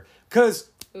ever. Because...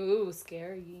 Ooh,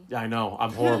 scary. Yeah, I know.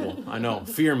 I'm horrible. I know.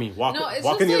 Fear me. Walk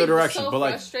it's in the other direction. So but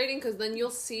like, frustrating because then you'll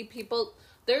see people...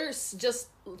 They're just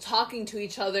talking to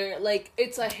each other like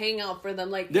it's a hangout for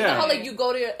them. Like, you know how like you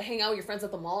go to hang out with your friends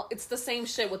at the mall? It's the same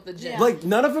shit with the gym. Like,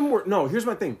 none of them were... No, here's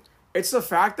my thing. It's the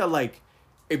fact that, like,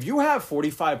 if you have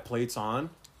 45 plates on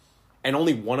and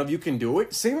only one of you can do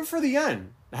it, save it for the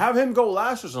end. Have him go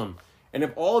last or something. And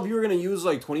if all of you are going to use,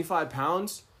 like, 25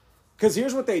 pounds... Because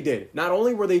here's what they did. Not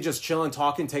only were they just chilling,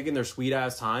 talking, taking their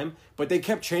sweet-ass time, but they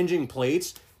kept changing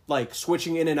plates, like,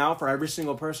 switching in and out for every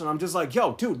single person. I'm just like,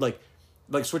 yo, dude, like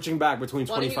switching back between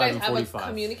 25 and 45. Why don't you guys have a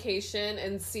communication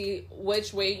and see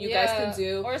which weight you guys can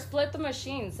do? Or split the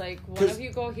machines. Like, one of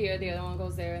you go here, the other one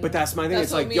goes there. But that's my thing.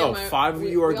 It's like, yo, 5 of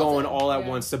you are going all at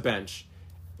once to bench.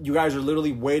 You guys are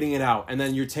literally waiting it out. And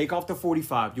then you take off the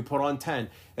 45, you put on 10,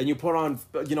 and you put on,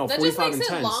 45 and 10. That just makes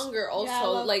it longer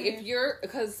also. Like, if you're...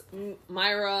 Because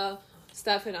Myra...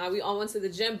 Steph and I, we all went to the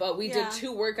gym, but we did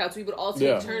 2 workouts. We would all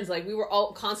take turns. Like, we were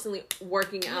all constantly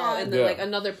working out, and then, like,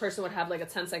 another person would have, like, a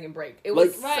 10-second break. It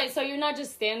was... Right, so you're not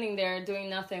just standing there doing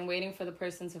nothing, waiting for the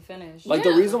person to finish. Like,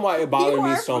 the reason why it bothered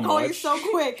me so much... going so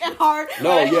quick and hard.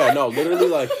 No, literally,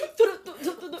 like...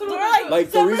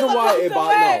 like, the reason why it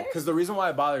bothered... No, because the reason why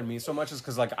it bothered me so much is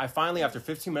because, like, I finally, after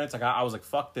 15 minutes, I was like,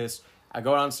 fuck this. I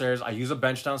go downstairs, I use a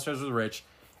bench downstairs with Rich,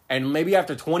 and maybe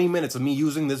after 20 minutes of me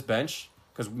using this bench...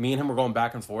 Because me and him were going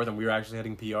back and forth and we were actually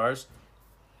hitting PRs.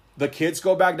 The kids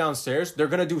go back downstairs. They're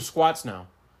going to do squats now.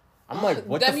 I'm like,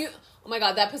 what oh my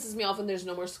God, that pisses me off when there's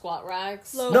no more squat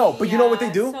racks. No, but you know what they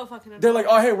do? So they're like,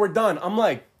 oh, hey, we're done. I'm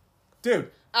like,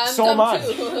 dude, so am I.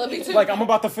 Like, I'm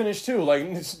about to finish too.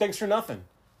 Like, thanks for nothing.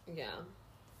 Yeah.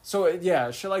 So,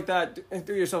 yeah, shit like that.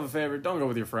 Do yourself a favor. Don't go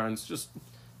with your friends. Just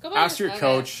ask your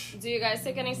coach. Do you guys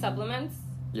take any supplements?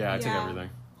 Yeah, I take everything.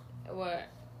 What?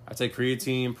 I take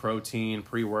creatine, protein,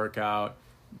 pre-workout,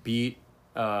 beetroot,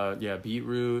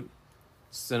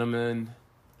 cinnamon.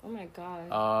 Oh my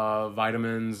God.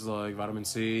 Vitamins like vitamin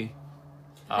C.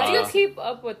 How do you keep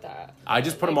up with that? I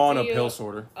just put them all in a pill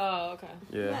sorter. Oh, okay.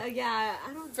 Yeah.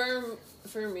 I don't.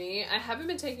 For me, I haven't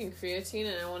been taking creatine,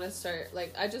 and I want to start.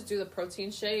 Like, I just do the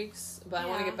protein shakes, but I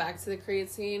want to get back to the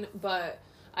creatine, but.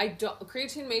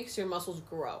 Creatine makes your muscles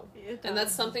grow, and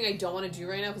that's something I don't want to do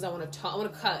right now because I want to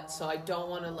cut, so I don't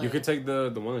want to like. You could take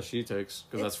the one that she takes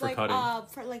because that's for like, cutting.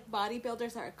 For like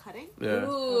bodybuilders that are cutting. Yeah.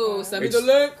 Ooh, send me the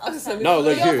link. No,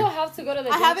 look, you also have to go to the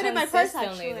gym. I have it in my purse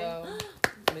actually. Though.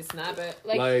 Let me snap it.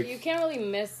 Like you can't really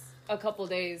miss a couple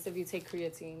days if you take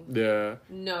creatine. Yeah.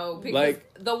 No, because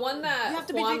the one that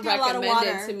Juan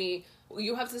recommended to me.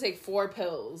 You have to take 4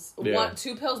 pills. Yeah.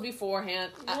 2 pills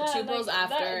beforehand, 2 pills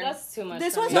after. That's too much.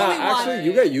 This one's only one. Actually,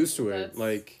 you get used to it.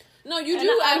 Like, no, you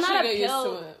do actually get used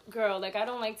to it, girl. Like, I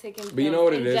don't like taking pills. But you know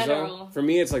what it is, general. though? For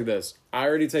me, it's like this. I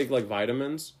already take like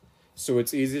vitamins, so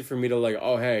it's easy for me to like,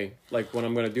 oh hey, like when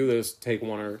I'm gonna do this, take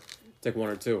one or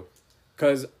 2.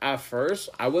 Because at first,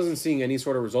 I wasn't seeing any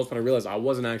sort of results, but I realized I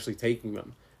wasn't actually taking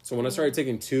them. So when I started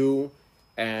taking 2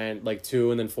 and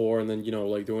then 4 and then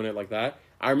like doing it like that.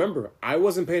 I remember I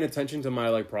wasn't paying attention to my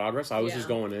like progress. I was just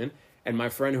going in, and my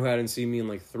friend who hadn't seen me in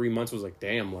like 3 months was like,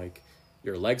 "Damn, like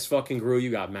your legs fucking grew.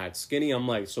 You got mad skinny." I'm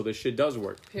like, "So this shit does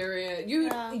work." Period. You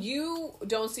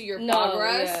don't see your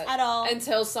progress at all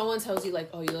until someone tells you like,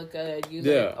 "Oh, you look good."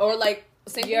 Or like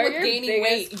same thing with gaining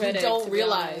weight. You don't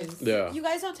realize. Yeah. You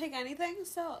guys don't take anything,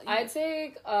 so I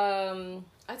take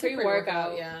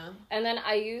pre-workout. Yeah. And then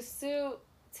I used to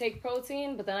take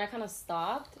protein, but then I kind of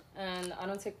stopped, and I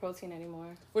don't take protein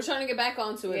anymore. We're trying to get back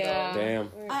onto it, though. Damn.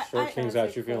 Short King's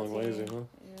got you feeling lazy, huh?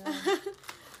 Yeah.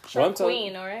 Short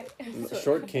Queen, all right?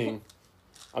 Short King.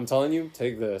 I'm telling you,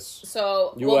 take this.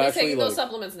 So, we'll be taking those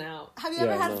supplements now. Have you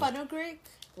ever had fenugreek?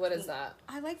 What is that?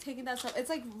 I like taking that stuff. It's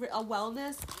like a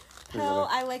wellness pill.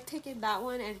 I like taking that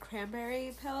one and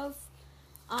cranberry pills.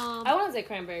 I want to take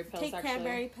cranberry pills.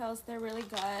 Cranberry pills; they're really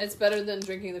good. It's better than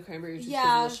drinking the cranberry juice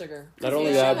because of the sugar. Not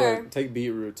only that, but take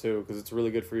beetroot too because it's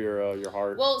really good for your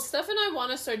heart. Well, Steph and I want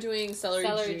to start doing celery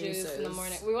juice in the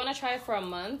morning. We want to try it for a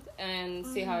month and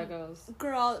see how it goes.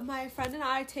 Girl, my friend and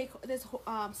I take this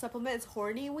supplement. It's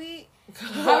horny wheat.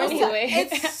 Horny wheat.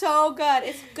 It's so good.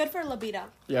 It's good for libido.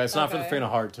 Yeah, it's not for the faint of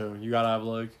heart too. You gotta have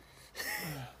like.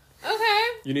 Okay.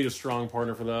 You need a strong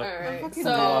partner for that. All right. fucking A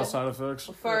lot of So side effects.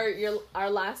 for our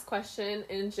last question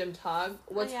in gym talk,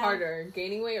 what's Oh, yeah. harder,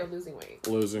 gaining weight or losing weight?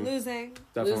 Losing. Losing.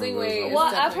 Losing weight is Well,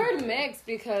 I've definitely heard hard. mixed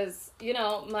because, you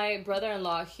know, my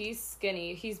brother-in-law, he's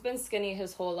skinny. He's been skinny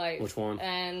his whole life. Which one?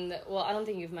 And, well, I don't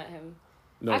think you've met him.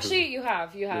 No, 'cause- Actually, you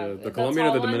have. the The Colombian or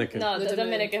tall the one? Dominican? No, The the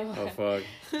Dominican. Dominican Oh one.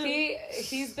 fuck.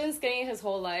 He's been skinny his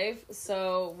whole life.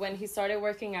 So when he started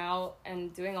working out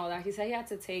and doing all that, he said he had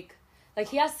to take, like,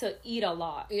 he has to eat a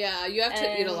lot. Yeah, you have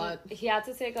to eat a lot. He had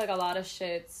to take like a lot of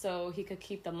shit so he could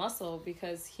keep the muscle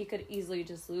because he could easily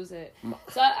just lose it.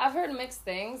 So I've heard mixed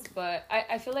things, but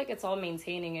I feel like it's all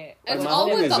maintaining it. It's my all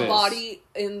thing with is the this. body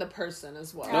in the person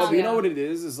as well. No, but you know Yeah. what it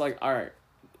is? It's like, all right,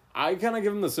 I kind of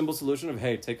give them the simple solution of,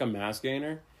 hey, take a mass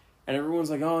gainer. And everyone's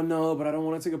like, oh, no, but I don't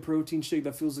want to take a protein shake.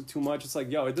 That feels like too much. It's like,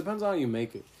 yo, it depends on how you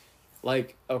make it.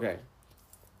 Like, okay.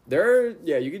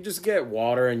 You could just get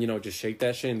water and, just shake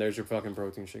that shit and there's your fucking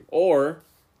protein shake. Or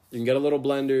you can get a little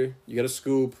blender, you get a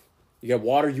scoop, you get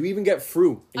water, you even get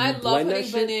fruit. And I you love blend that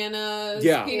putting shit. bananas,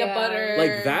 Yeah. peanut Yeah. butter.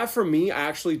 Like, that for me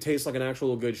actually tastes like an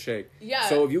actual good shake. Yeah.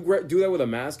 So if you do that with a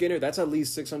mass gainer, that's at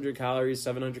least 600 calories,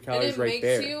 700 And calories it right makes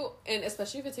there. you, and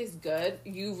especially if it tastes good,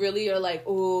 you really are like,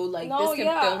 oh, like No, this can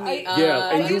yeah, fill me up. Yeah,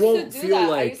 I and you used won't to do feel that. I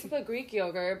like- used to put Greek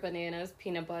yogurt, bananas,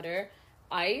 peanut butter,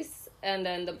 ice, and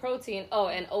then the protein. Oh,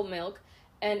 and oat milk,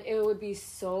 and it would be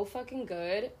so fucking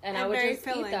good. And I And would very just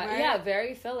filling, eat that. right? Yeah,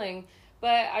 very filling.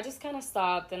 But I just kind of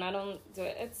stopped, and I don't do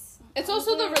it. It's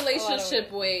also the honestly, a lot of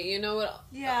relationship weight. weight, you know what?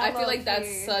 Yeah, I feel like low-key.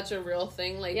 that's such a real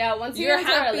thing. Like, Yeah, once you you're get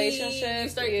into a happy, relationship, you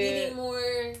start you eating more.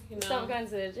 You know. Stop going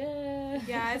to the gym.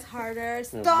 Yeah, it's harder. Yeah,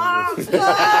 Stop. but-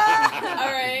 Stop.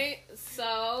 All right,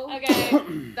 so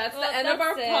Okay. that's Well, the end of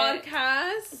our that's it.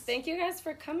 podcast. Thank you guys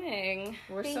for coming.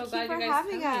 We're Thank so you glad for you guys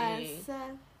having coming.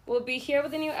 us. We'll be here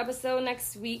with a new episode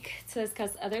next week to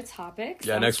discuss other topics.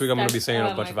 Yeah, next week I'm going to be saying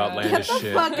a Oh bunch my of God. outlandish Get the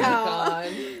shit. fuck Oh my out. God.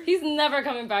 He's never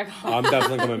coming back home. I'm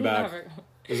definitely coming back. Never.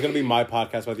 It's going to be my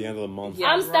podcast by the end of the month. Yeah,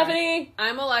 I'm right. Stephanie.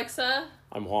 I'm Alexa.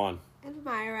 I'm Juan. And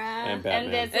Myra. And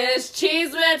Batman. And this It's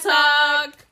Cheeseman Talk.